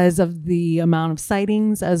because of the amount of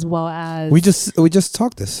sightings, as well as we just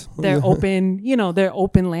talked this. They're open, they're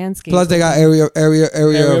open landscapes. Plus, they got area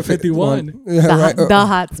 51, the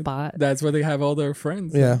hot spot. That's where they have all their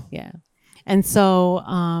friends. Yeah. And so,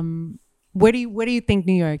 where do you think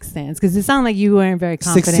New York stands? Because it sounded like you weren't very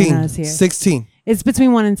confident in us here. 16. It's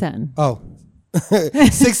between 1 and 10. Oh.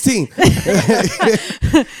 16.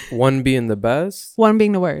 One being the best. One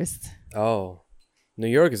being the worst. Oh, New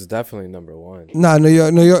York is definitely number one. Nah, New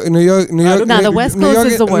York. No, the West Coast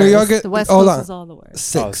is the worst. The West Coast is all the worst.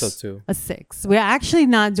 6. Oh, so too. A 6. We're actually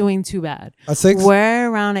not doing too bad. A 6? We're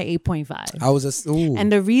around an 8.5. I was ooh.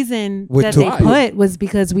 And the reason With that two. they put was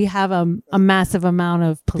because we have a massive amount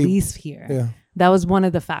of police here. Yeah. That was one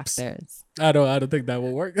of the factors. I don't think that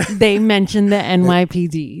will work. They mentioned the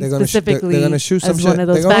NYPD specifically they're gonna shoot some as one shit. of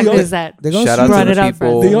those They're gonna- factors that Shout out brought to it the up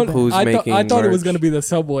for people us. who's making I thought it was merch. gonna be the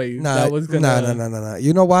subway. That was gonna. Nah.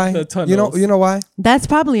 You know why? The tunnels. You know why? That's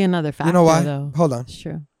probably another factor. You know why? Though. Hold on. It's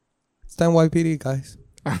true. It's NYPD, guys.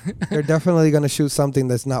 They're definitely gonna shoot something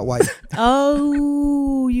that's not white.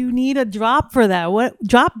 Oh, you need a drop for that. What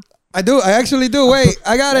drop? I do. I actually do. Wait,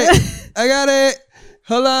 I got it.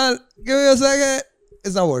 Hold on. Give me a second.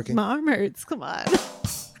 It's not working. My arm hurts. Come on.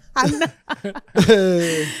 I'm not.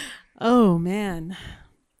 Oh man.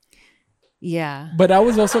 Yeah. But I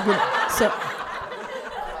was also gonna. So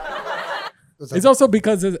It's also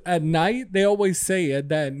because at night they always say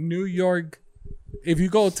that New York, if you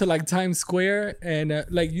go to like Times Square and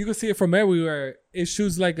like you can see it from everywhere, it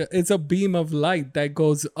shoots like it's a beam of light that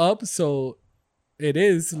goes up. So it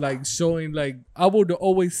is like showing like I would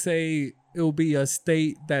always say it will be a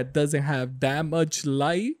state that doesn't have that much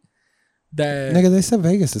light. That Nigga, they said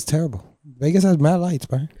Vegas is terrible. Vegas has mad lights,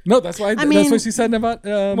 bro. no, that's why. I That's mean, what she said about.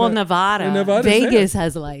 Nevada. Nevada's Vegas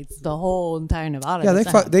has lights. The whole entire Nevada. Yeah, does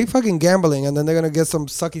that. they fucking gambling, and then they're gonna get some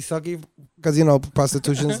sucky because you know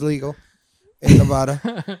prostitution's legal in Nevada.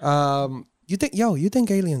 You think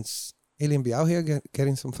alien be out here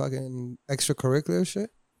getting some fucking extracurricular shit?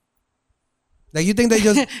 Like you think they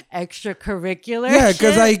just extracurricular? yeah,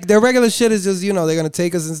 because shit? like their regular shit is just they're gonna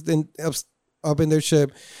take us up in their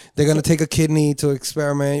ship. They're gonna take a kidney to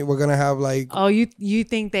experiment. We're gonna have like oh, you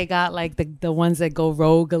think they got like the ones that go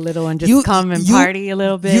rogue a little and just come and party a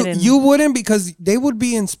little bit? You wouldn't, because they would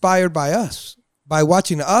be inspired by us, by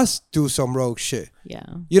watching us do some rogue shit. Yeah.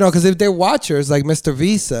 You know, because if they're watchers, like Mr.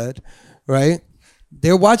 V said, right?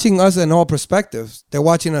 They're watching us in all perspectives. They're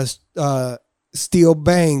watching us steal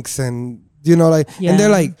banks and, you know, like, and they're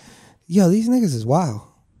like, yo, these niggas is wild.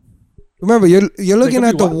 Remember, you're looking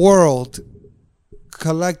at the world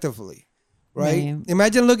collectively, right? Man.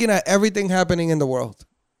 Imagine looking at everything happening in the world.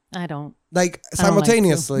 I don't. Like I don't like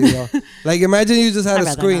simultaneously, you know? Like imagine you just had I'd a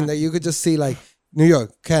rather screen not. that you could just see like New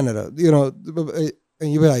York, Canada, you know,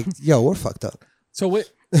 and you'd be like, yo, we're fucked up. So what?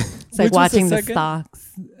 It's like watching the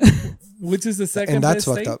stocks. Which is the second And that's best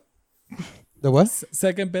fucked state? up. The what?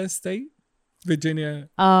 Second best state? Virginia.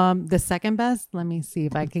 The second best. Let me see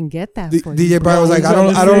if I can get that for you. DJ Brian was like,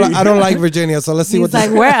 I don't like Virginia, so let's see He's what.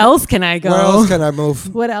 like, where else can I go? Where else can I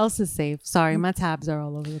move? What else is safe? Sorry, my tabs are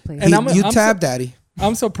all over the place. And You tab, daddy.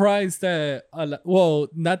 I'm surprised that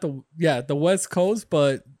not the West Coast,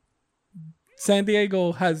 but San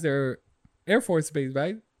Diego has their Air Force base,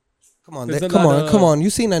 right? Come on, There's a come lot on, of- come on. You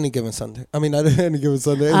seen Any Given Sunday? I mean, not Any Given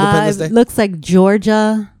Sunday. Independence Day. It looks like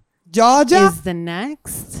Georgia Georgia, is the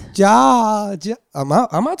next. Georgia. I'm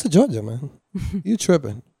out to Georgia, man. You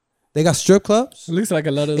tripping? They got strip clubs. It looks like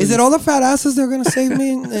a lot of. Is it all the fat asses they're gonna save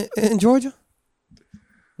me in Georgia?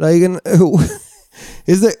 Like,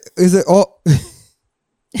 is it all?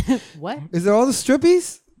 What? Is it all the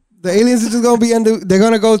strippies? The aliens are just gonna be they're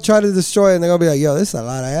gonna go try to destroy it, and they're gonna be like, yo, there's a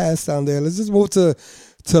lot of ass down there. Let's just move to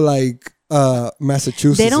like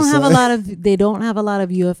Massachusetts. They don't or have a something. lot of. They don't have a lot of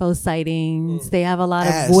UFO sightings. They have a lot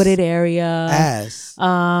Ass. of wooded area. ass.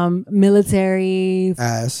 Military,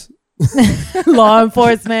 Ass. law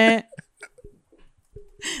enforcement,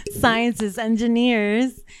 scientists,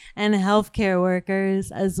 engineers, and healthcare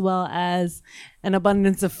workers, as well as an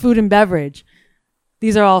abundance of food and beverage.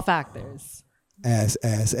 These are all factors. Ass.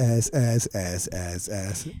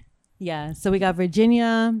 Yeah, so we got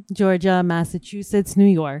Virginia, Georgia, Massachusetts, New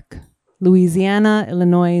York, Louisiana,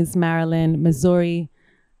 Illinois, Maryland, Missouri,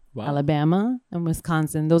 Wow. Alabama, and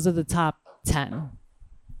Wisconsin. Those are the top 10. I'm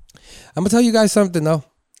gonna tell you guys something though.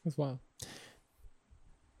 That's wild.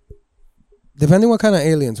 Depending what kind of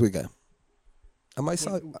aliens we get, I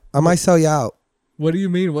might sell you out. What do you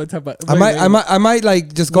mean? What type of? I might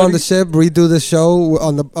like just go What on do the ship, redo the show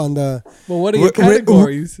on the. Well, what are your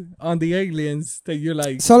categories on the aliens that you're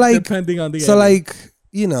like? So like depending on the. So alien? like,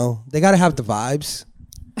 you know, they gotta have the vibes.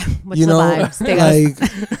 What's You the know, vibes? They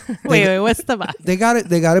gotta, like wait, what's the vibe?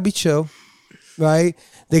 they gotta be chill, right?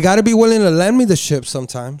 They gotta be willing to lend me the ship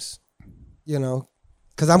sometimes, you know,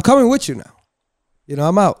 because I'm coming with you now. You know,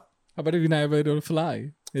 I'm out. How about if you're not able to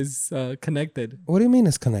fly? is connected. What do you mean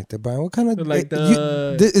it's connected, Brian? What kind of like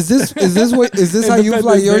is this how you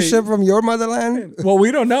fly your ship from your motherland? Well,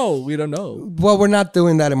 we don't know. We don't know. Well, we're not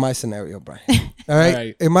doing that in my scenario, Brian. All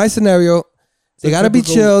right. In my scenario, they gotta be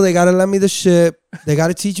chill. They gotta let me the ship. They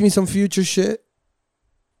gotta teach me some future shit,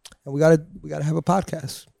 and we gotta have a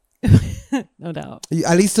podcast. No doubt.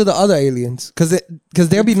 At least to the other aliens, because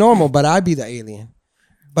they'll be normal, but I'd be the alien.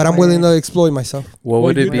 But I'm willing to exploit myself. What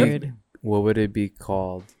would it be? What would it be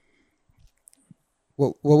called?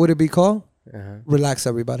 What would it be called? Relax,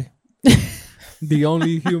 everybody. The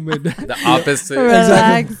only human. The opposite.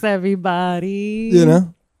 Relax, everybody. You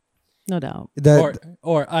know? No doubt.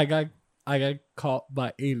 Or I got caught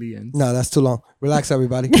by aliens. No, that's too long. Relax,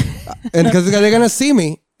 everybody. And because they're gonna see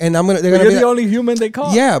me, and they're gonna be the like, only human they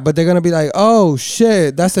caught. Yeah, but they're gonna be like, oh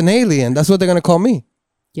shit, that's an alien. That's what they're gonna call me.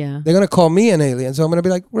 Yeah. They're gonna call me an alien, so I'm gonna be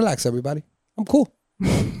like, relax, everybody. I'm cool.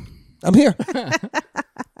 I'm here.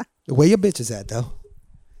 Where your bitches at though?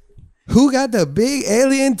 Who got the big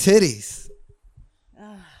alien titties?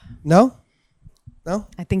 No.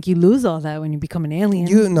 I think you lose all that when you become an alien.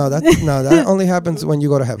 That only happens when you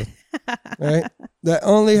go to heaven. All right? That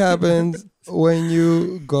only happens when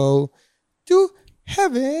you go to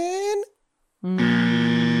heaven.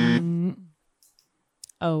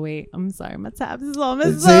 Oh wait, I'm sorry, my tabs is all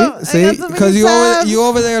messed up. See, because you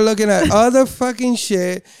over there looking at other fucking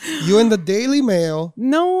shit. You in the Daily Mail?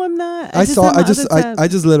 No, I'm not. I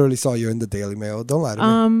just literally saw you in the Daily Mail. Don't lie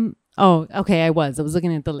to me. Oh, okay. I was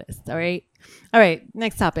looking at the list. All right.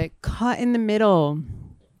 Next topic. Caught in the middle.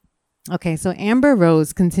 Okay, so Amber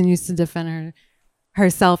Rose continues to defend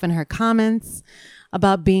herself in her comments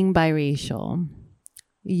about being biracial.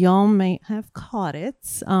 Y'all might have caught it.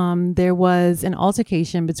 There was an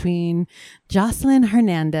altercation between Jocelyn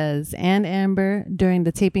Hernandez and Amber during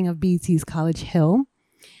the taping of BET's College Hill.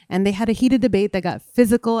 And they had a heated debate that got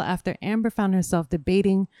physical after Amber found herself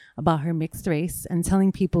debating about her mixed race and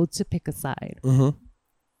telling people to pick a side.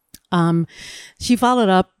 Mm-hmm. She followed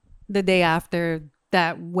up the day after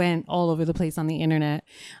that went all over the place on the internet.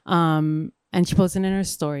 And she posted in her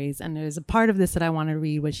stories. And there's a part of this that I want to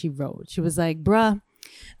read what she wrote. She was like, bruh,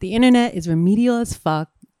 the internet is remedial as fuck.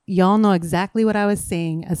 Y'all know exactly what I was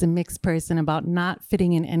saying as a mixed person about not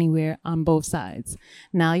fitting in anywhere on both sides.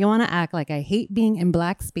 Now you want to act like I hate being in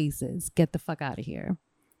black spaces. Get the fuck out of here.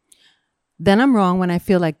 Then I'm wrong when I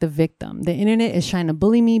feel like the victim. The internet is trying to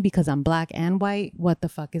bully me because I'm black and white. What the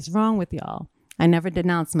fuck is wrong with y'all? I never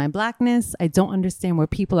denounced my blackness. I don't understand where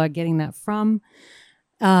people are getting that from.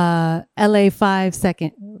 LA 5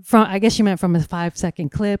 second from, I guess she meant from a 5-second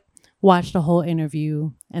clip. Watched the whole interview,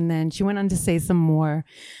 and then she went on to say some more.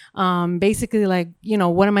 Basically, like,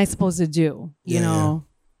 what am I supposed to do? You know,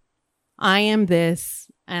 I am this,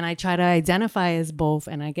 and I try to identify as both,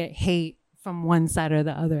 and I get hate from one side or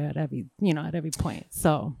the other at every point.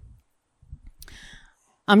 So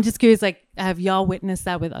I'm just curious, like, have y'all witnessed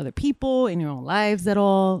that with other people in your own lives at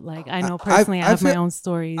all? Like, I know personally I have my own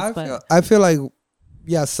stories, but I feel like,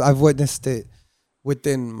 yes, I've witnessed it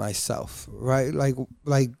within myself, right?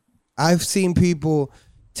 Like I've seen people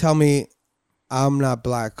tell me I'm not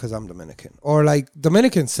black because I'm Dominican. Or like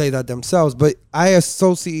Dominicans say that themselves, but I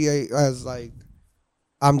associate as like,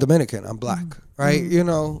 I'm Dominican, I'm black, right?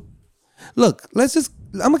 Mm-hmm. Look, I'm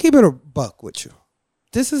going to keep it a buck with you.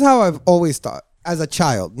 This is how I've always thought as a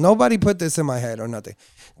child. Nobody put this in my head or nothing.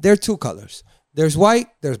 There are two colors. There's white,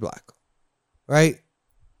 there's black, right?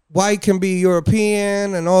 White can be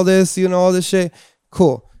European and all this, all this shit.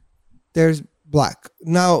 Cool. There's black.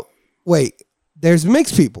 Now, wait, there's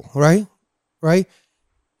mixed people, right? Right?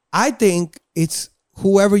 I think it's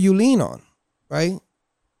whoever you lean on, right?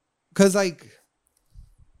 Because like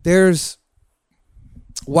there's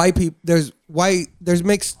white people, there's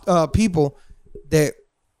mixed people that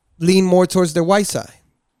lean more towards their white side.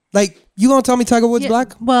 Like, you gonna tell me Tiger Woods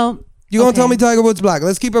black? Well, you gonna tell me Tiger Woods black?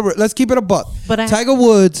 Let's keep it a buck. But Tiger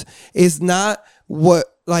Woods is not what,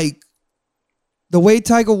 like, the way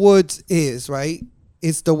Tiger Woods is, right?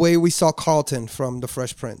 It's the way we saw Carlton from The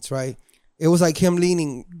Fresh Prince, right? It was like him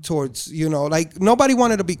leaning towards, like nobody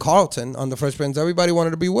wanted to be Carlton on The Fresh Prince. Everybody wanted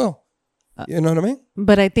to be Will. You know what I mean?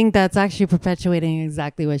 But I think that's actually perpetuating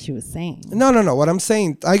exactly what she was saying. No. What I'm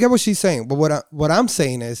saying, I get what she's saying, but what I'm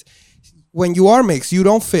saying is, when you are mixed, you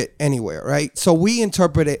don't fit anywhere, right? So we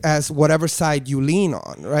interpret it as whatever side you lean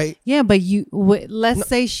on, right? Yeah, but let's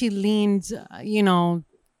say she leaned,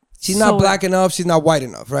 she's not black enough. She's not white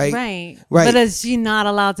enough, right? Right. But is she not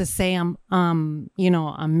allowed to say I'm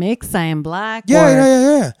mixed? I am black.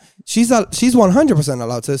 Yeah. She's 100%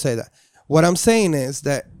 allowed to say that. What I'm saying is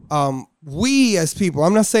that we as people,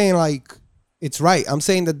 I'm not saying like it's right. I'm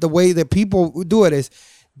saying that the way that people do it is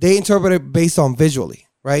they interpret it based on visually,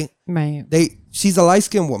 right? Right. She's a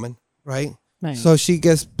light-skinned woman, right? Right. So she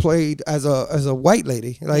gets played as a white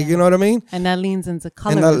lady, like, you know what I mean? And that leans into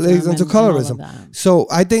colorism. So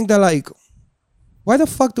I think that, like, why the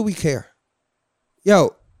fuck do we care?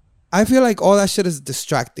 Yo, I feel like all that shit is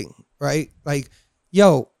distracting, right? Like,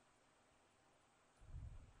 yo,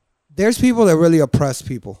 there's people that really oppress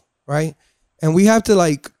people, right? And we have to,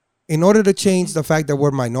 like, in order to change the fact that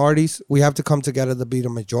we're minorities, we have to come together to be the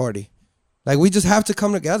majority. Like, we just have to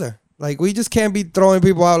come together. Like, we just can't be throwing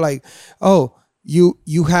people out like, oh,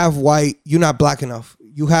 you have white, you're not black enough.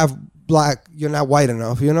 You have black, you're not white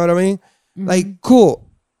enough. You know what I mean? Mm-hmm. Like, cool.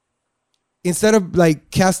 Instead of, like,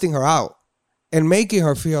 casting her out and making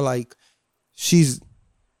her feel like she's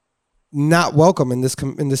not welcome in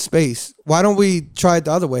this space, why don't we try it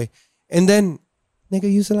the other way? And then,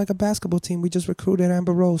 nigga, use it like a basketball team. We just recruited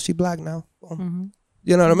Amber Rose. She black now. Mm-hmm.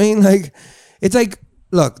 You know what I mean? Like, it's like,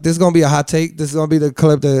 look, this is going to be a hot take. This is going to be the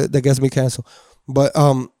clip that gets me canceled. But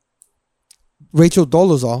Rachel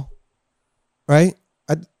Dolezal, right?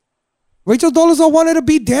 Rachel Dolezal wanted to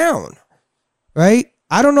be down, right?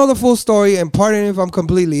 I don't know the full story, and pardon me if I'm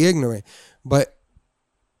completely ignorant, but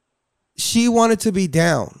she wanted to be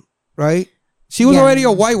down, right? She was already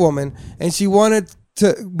a white woman, and she wanted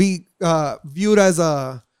to be viewed as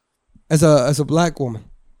a black woman.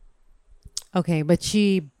 Okay, but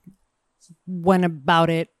she went about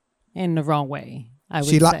it in the wrong way. I would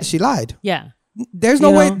say she lied. Yeah, there's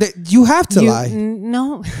no way that you have to lie.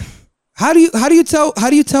 No. How do you tell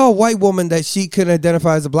a white woman that she can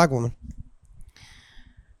identify as a black woman?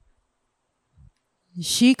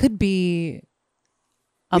 She could be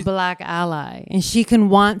a black ally, and she can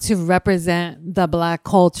want to represent the black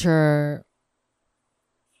culture,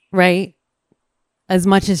 right? As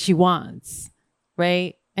much as she wants,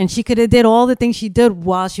 right? And she could have did all the things she did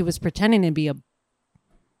while she was pretending to be a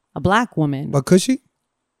black woman. But could she?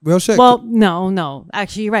 Real shit. Well, no.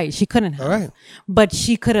 Actually, you're right. She couldn't have. All right. But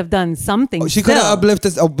she could have done something. She could have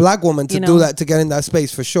uplifted a black woman to do that, to get in that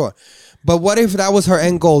space for sure. But what if that was her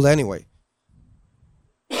end goal anyway?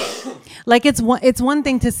 Like, it's one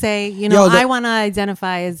thing to say, I want to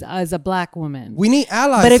identify as a black woman. We need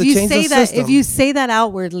allies. But if to you change say the that, system. if you say that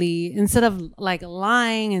outwardly instead of like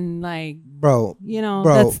lying and like, bro,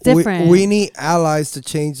 that's different. We need allies to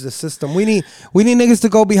change the system. We need niggas to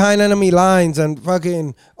go behind enemy lines and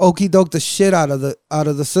fucking okey doke the shit out of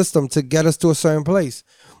the system to get us to a certain place.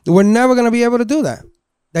 We're never gonna be able to do that.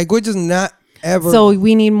 Like, we're just not ever. So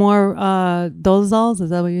we need more Dolezals.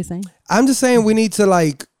 Is that what you're saying? I'm just saying we need to,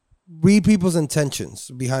 like, read people's intentions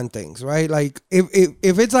behind things, right? Like, if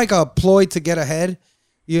it's like a ploy to get ahead,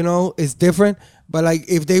 it's different. But, like,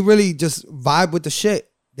 if they really just vibe with the shit,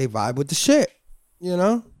 they vibe with the shit,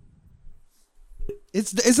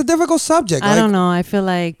 It's a difficult subject. I don't know. I feel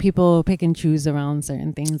like people pick and choose around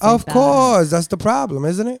certain things. Of course, that's the problem,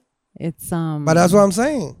 isn't it? It's But that's what I'm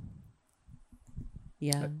saying.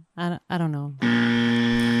 Yeah, I don't know.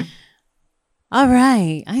 All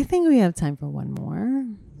right, I think we have time for one more.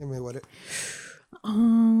 Give me what it.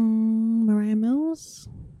 Mariah Mills,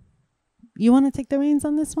 you want to take the reins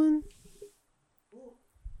on this one?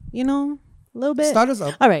 A little bit. Start us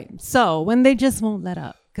up. All right. So when they just won't let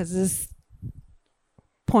up, because this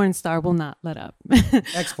porn star will not let up.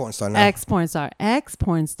 Ex-porn star now. Ex-porn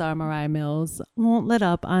star Mariah Mills won't let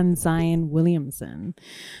up on Zion Williamson.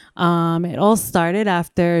 It all started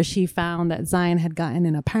after she found that Zion had gotten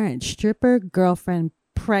an apparent stripper girlfriend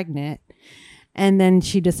pregnant. And then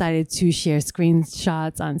she decided to share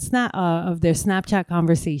screenshots on of their Snapchat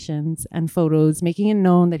conversations and photos, making it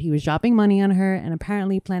known that he was dropping money on her and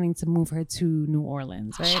apparently planning to move her to New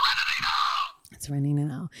Orleans, right? It's raining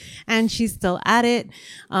now. And she's still at it.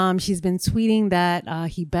 She's been tweeting that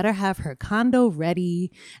he better have her condo ready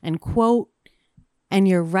and, quote, "And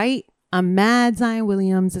you're right, I'm mad, Zion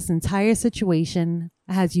Williams. This entire situation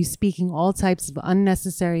has you speaking all types of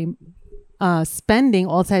spending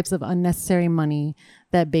all types of unnecessary money.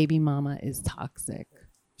 That baby mama is toxic."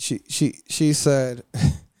 She said,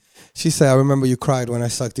 I remember you cried when I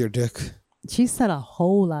sucked your dick. She said a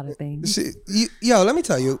whole lot of things. Let me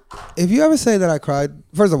tell you, if you ever say that I cried,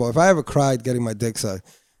 first of all, if I ever cried getting my dick sucked,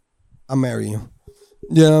 I'll marry you.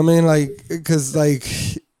 You know what I mean? Like, because like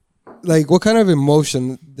what kind of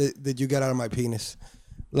emotion did you get out of my penis?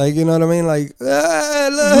 Like, you know what I mean? Like,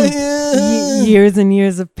 years and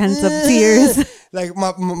years of pent up tears. Like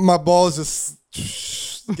my balls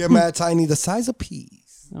just get mad tiny, the size of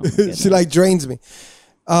peas. Oh she like drains me.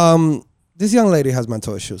 This young lady has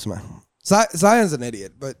mental issues, man. Zion's an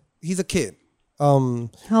idiot, but he's a kid. How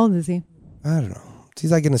old is he? I don't know.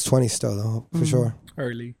 He's like in his 20s still, though, for sure.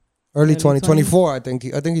 Early. Early 24, I think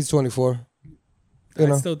he's 24.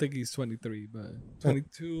 I still think he's 23, but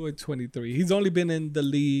 22 or 23. He's only been in the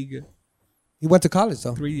league. He went to college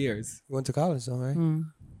though. 3 years. He went to college though, right?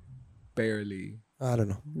 Barely. I don't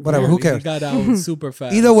know. Whatever. Who cares? He got out super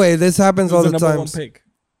fast. Either way, this happens all the time.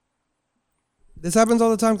 This happens all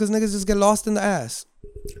the time because niggas just get lost in the ass.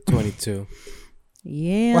 22.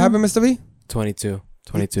 Yeah. What happened, Mr. B? 22.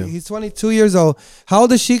 He's 22 years old. How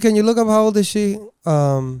old is she? Can you look up how old is she?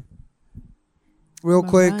 Real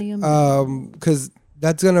quick. Because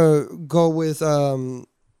that's going to go with a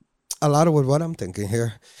lot of what I'm thinking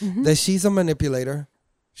here. Mm-hmm. That she's a manipulator.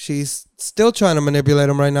 She's still trying to manipulate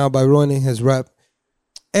him right now by ruining his rep.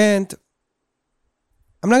 And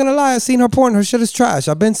I'm not going to lie. I've seen her porn. Her shit is trash.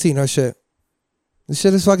 I've been seeing her shit. This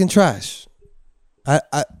shit is fucking trash.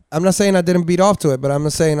 I'm not saying I didn't beat off to it, but I'm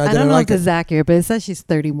not saying I didn't like it. I don't know if this is accurate, but it says she's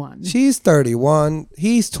 31. She's 31.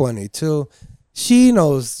 He's 22. She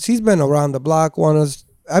knows. She's been around the block.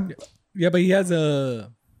 Yeah, but he has a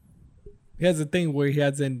thing where he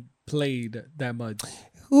hasn't played that much.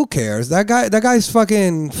 Who cares? That guy's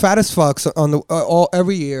fucking fat as fuck on the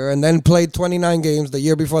every year, and then played 29 games. The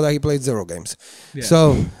year before that, he played 0 games. Yeah.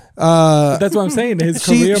 So that's what I'm saying. His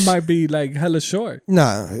career might be like hella short.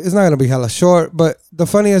 Nah, it's not gonna be hella short. But the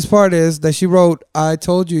funniest part is that she wrote, "I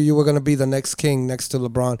told you were gonna be the next king next to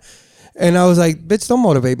LeBron," and I was like, "Bitch, don't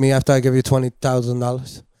motivate me after I give you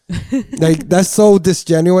 $20,000." Like that's so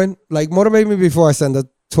disgenuine. Like motivate me before I send the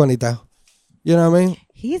 20,000. You know what I mean?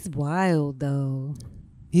 He's wild though.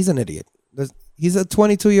 He's an idiot. He's a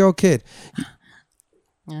 22-year-old kid.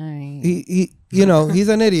 All right. He's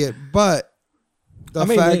an idiot. But the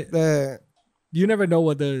fact that you never know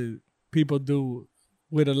what the people do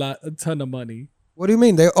with a ton of money. What do you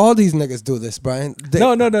mean? All these niggas do this, Brian.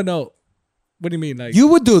 No. What do you mean? Like you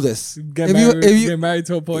would do this? Get married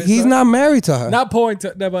to a porn He's star? not married to her. Not porn,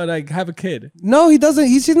 but like have a kid. No, he doesn't.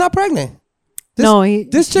 She's not pregnant.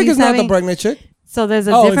 This chick is not the pregnant chick. So there's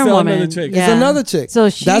a different woman. Another chick. Yeah. It's another chick. So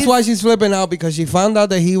that's why she's flipping out because she found out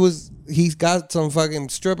that he's got some fucking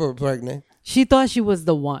stripper pregnant. She thought she was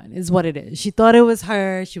the one, is what it is. She thought it was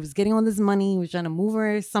her. She was getting all this money. He was trying to move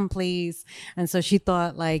her someplace. And so she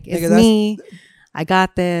thought, like, it's me. I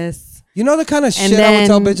got this. You know the kind of shit I would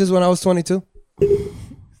tell bitches when I was 22?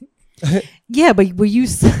 Yeah, but were you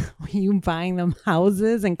buying them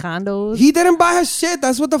houses and condos? He didn't buy her shit.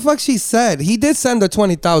 That's what the fuck she said. He did send her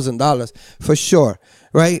 $20,000 for sure,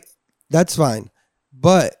 right? That's fine.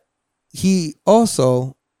 But he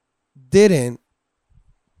also didn't.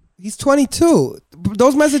 He's 22.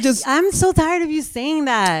 Those messages. I'm so tired of you saying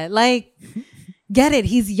that. Like, get it.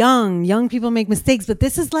 He's young. Young people make mistakes, but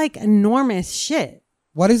this is like enormous shit.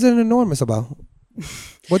 What is it enormous about?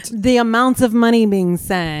 What's the amounts of money being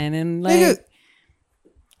sent and like. Nigga.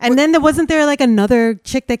 And then wasn't there like another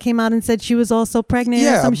chick that came out and said she was also pregnant?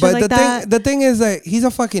 Yeah, or some shit like that? the thing is that he's a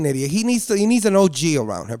fucking idiot. He needs an OG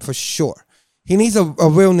around him for sure. He needs a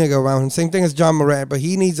real nigga around him. Same thing as John Morant, but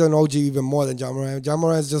he needs an OG even more than John Morant. John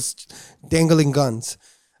Morant's just dangling guns.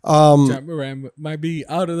 John Morant might be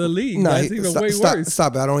out of the league. No, that's even way worse.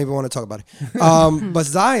 Stop it. I don't even want to talk about it. But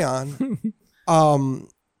Zion,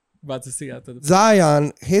 about to see after the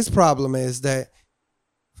Zion, his problem is that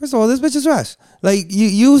first of all, this bitch is trash. Like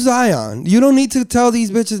you Zion, you don't need to tell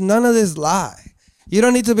these bitches none of this lie. You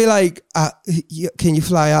don't need to be like, can you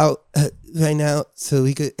fly out right now so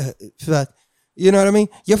we could fly? You know what I mean?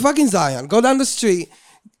 You're fucking Zion. Go down the street.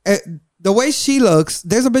 The way she looks,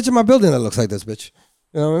 there's a bitch in my building that looks like this bitch.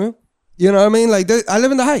 You know what I mean? You know what I mean? Like I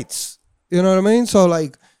live in the Heights. You know what I mean? So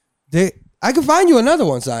like, I can find you another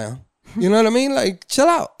one, Zion. You know what I mean? Like, chill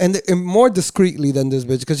out. And more discreetly than this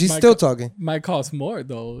bitch, because she's still talking. Might cost more,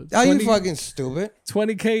 though. Are you fucking stupid?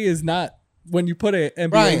 20K is not, when you put an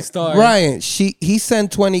NBA star. Ryan, he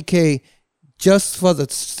sent 20K just for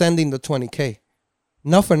sending the 20K.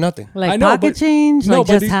 Not for nothing. Like pocket change? Like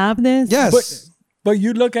just have this? Yes. But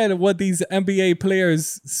you look at what these NBA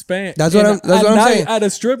players spent. That's what I'm saying. At a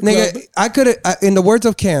strip club. Nigga, I could have, in the words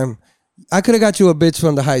of Cam, I could have got you a bitch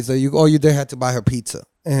from the Heights that all you did had to buy her pizza.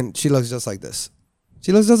 And she looks just like this.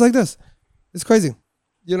 She looks just like this. It's crazy.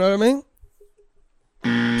 You know what I mean?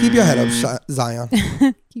 Keep your head up, Zion.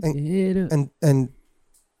 Keep your head up. And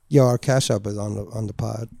our Cash App is on the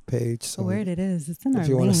pod page. So where it is? It's in our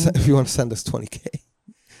link. If you want to send us $20K.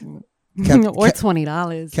 Or $20.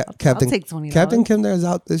 I'll take $20. Captain Kim there is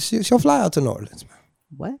out. She'll fly out to New Orleans, man.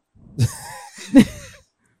 What?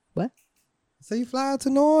 What? So you fly out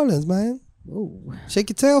to New Orleans, man. Ooh. Shake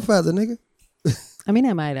your tail feather, nigga. I mean,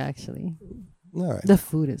 I might actually. All right. The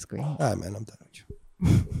food is great. All right, man. I'm done with you.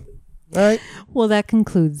 All right. Well, that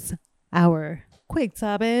concludes our quick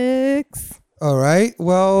topics. All right.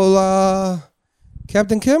 Well,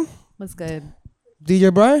 Captain Kim. What's good?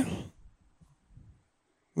 DJ Brian.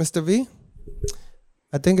 Mr. V.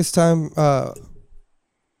 I think it's time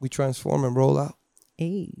we transform and roll out.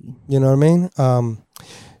 Hey. You know what I mean?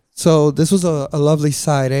 So this was a lovely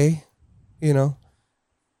side A, you know,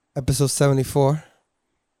 episode 74,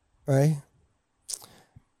 right?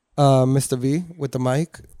 Mr. V with the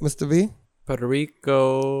mic. Mr. V. Puerto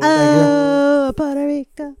Rico. Oh, Puerto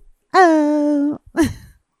Rico. Oh.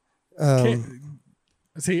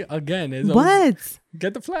 See, again, what?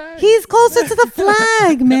 Get the flag. He's closer to the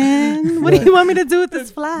flag, man. What do you want me to do with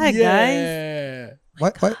this flag, guys?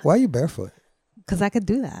 Why are you barefoot? Because I could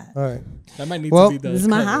do that. All right. That might need to be the This is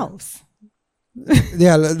my house.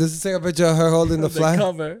 Yeah, let's take a picture of her holding the flag.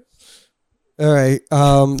 Cover. All right.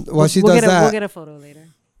 While she does that, we'll get a photo later.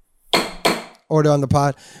 Order on the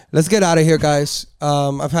pod. Let's get out of here, guys.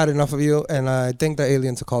 I've had enough of you, and I think the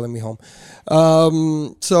aliens are calling me home.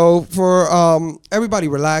 So for everybody,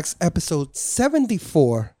 relax. Episode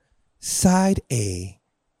 74, Side A.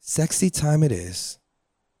 Sexy time it is.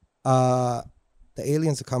 The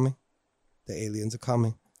aliens are coming. The aliens are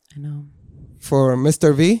coming. I know. For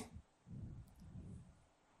Mr. V,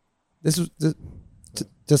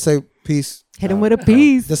 just say peace. Hit him with a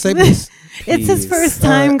piece. Just say peace. It's his first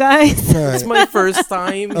time, guys. Right. It's my first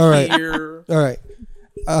time here. All right.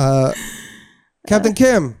 Captain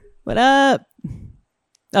Kim. What up?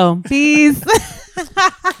 Oh, peace.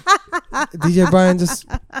 DJ Brian, just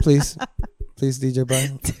please, DJ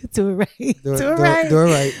Brian. Do it right. Do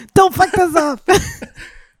it right. Don't fuck this up.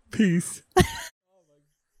 Peace.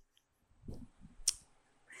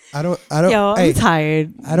 I don't. Yo, I'm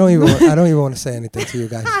tired. I don't even want to say anything to you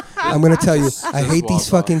guys. I'm gonna tell you, I hate these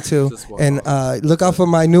fucking two. And look out for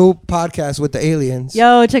my new podcast with the aliens.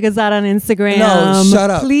 Yo, check us out on Instagram. No, shut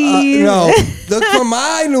up. Please. No, look for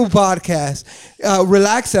my new podcast.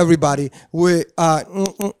 Relax, everybody. With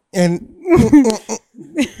and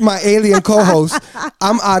my alien co-host.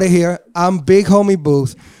 I'm out of here. I'm Big Homie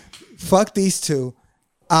Booth. Fuck these two.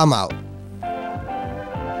 I'm out.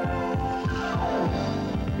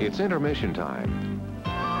 It's intermission time.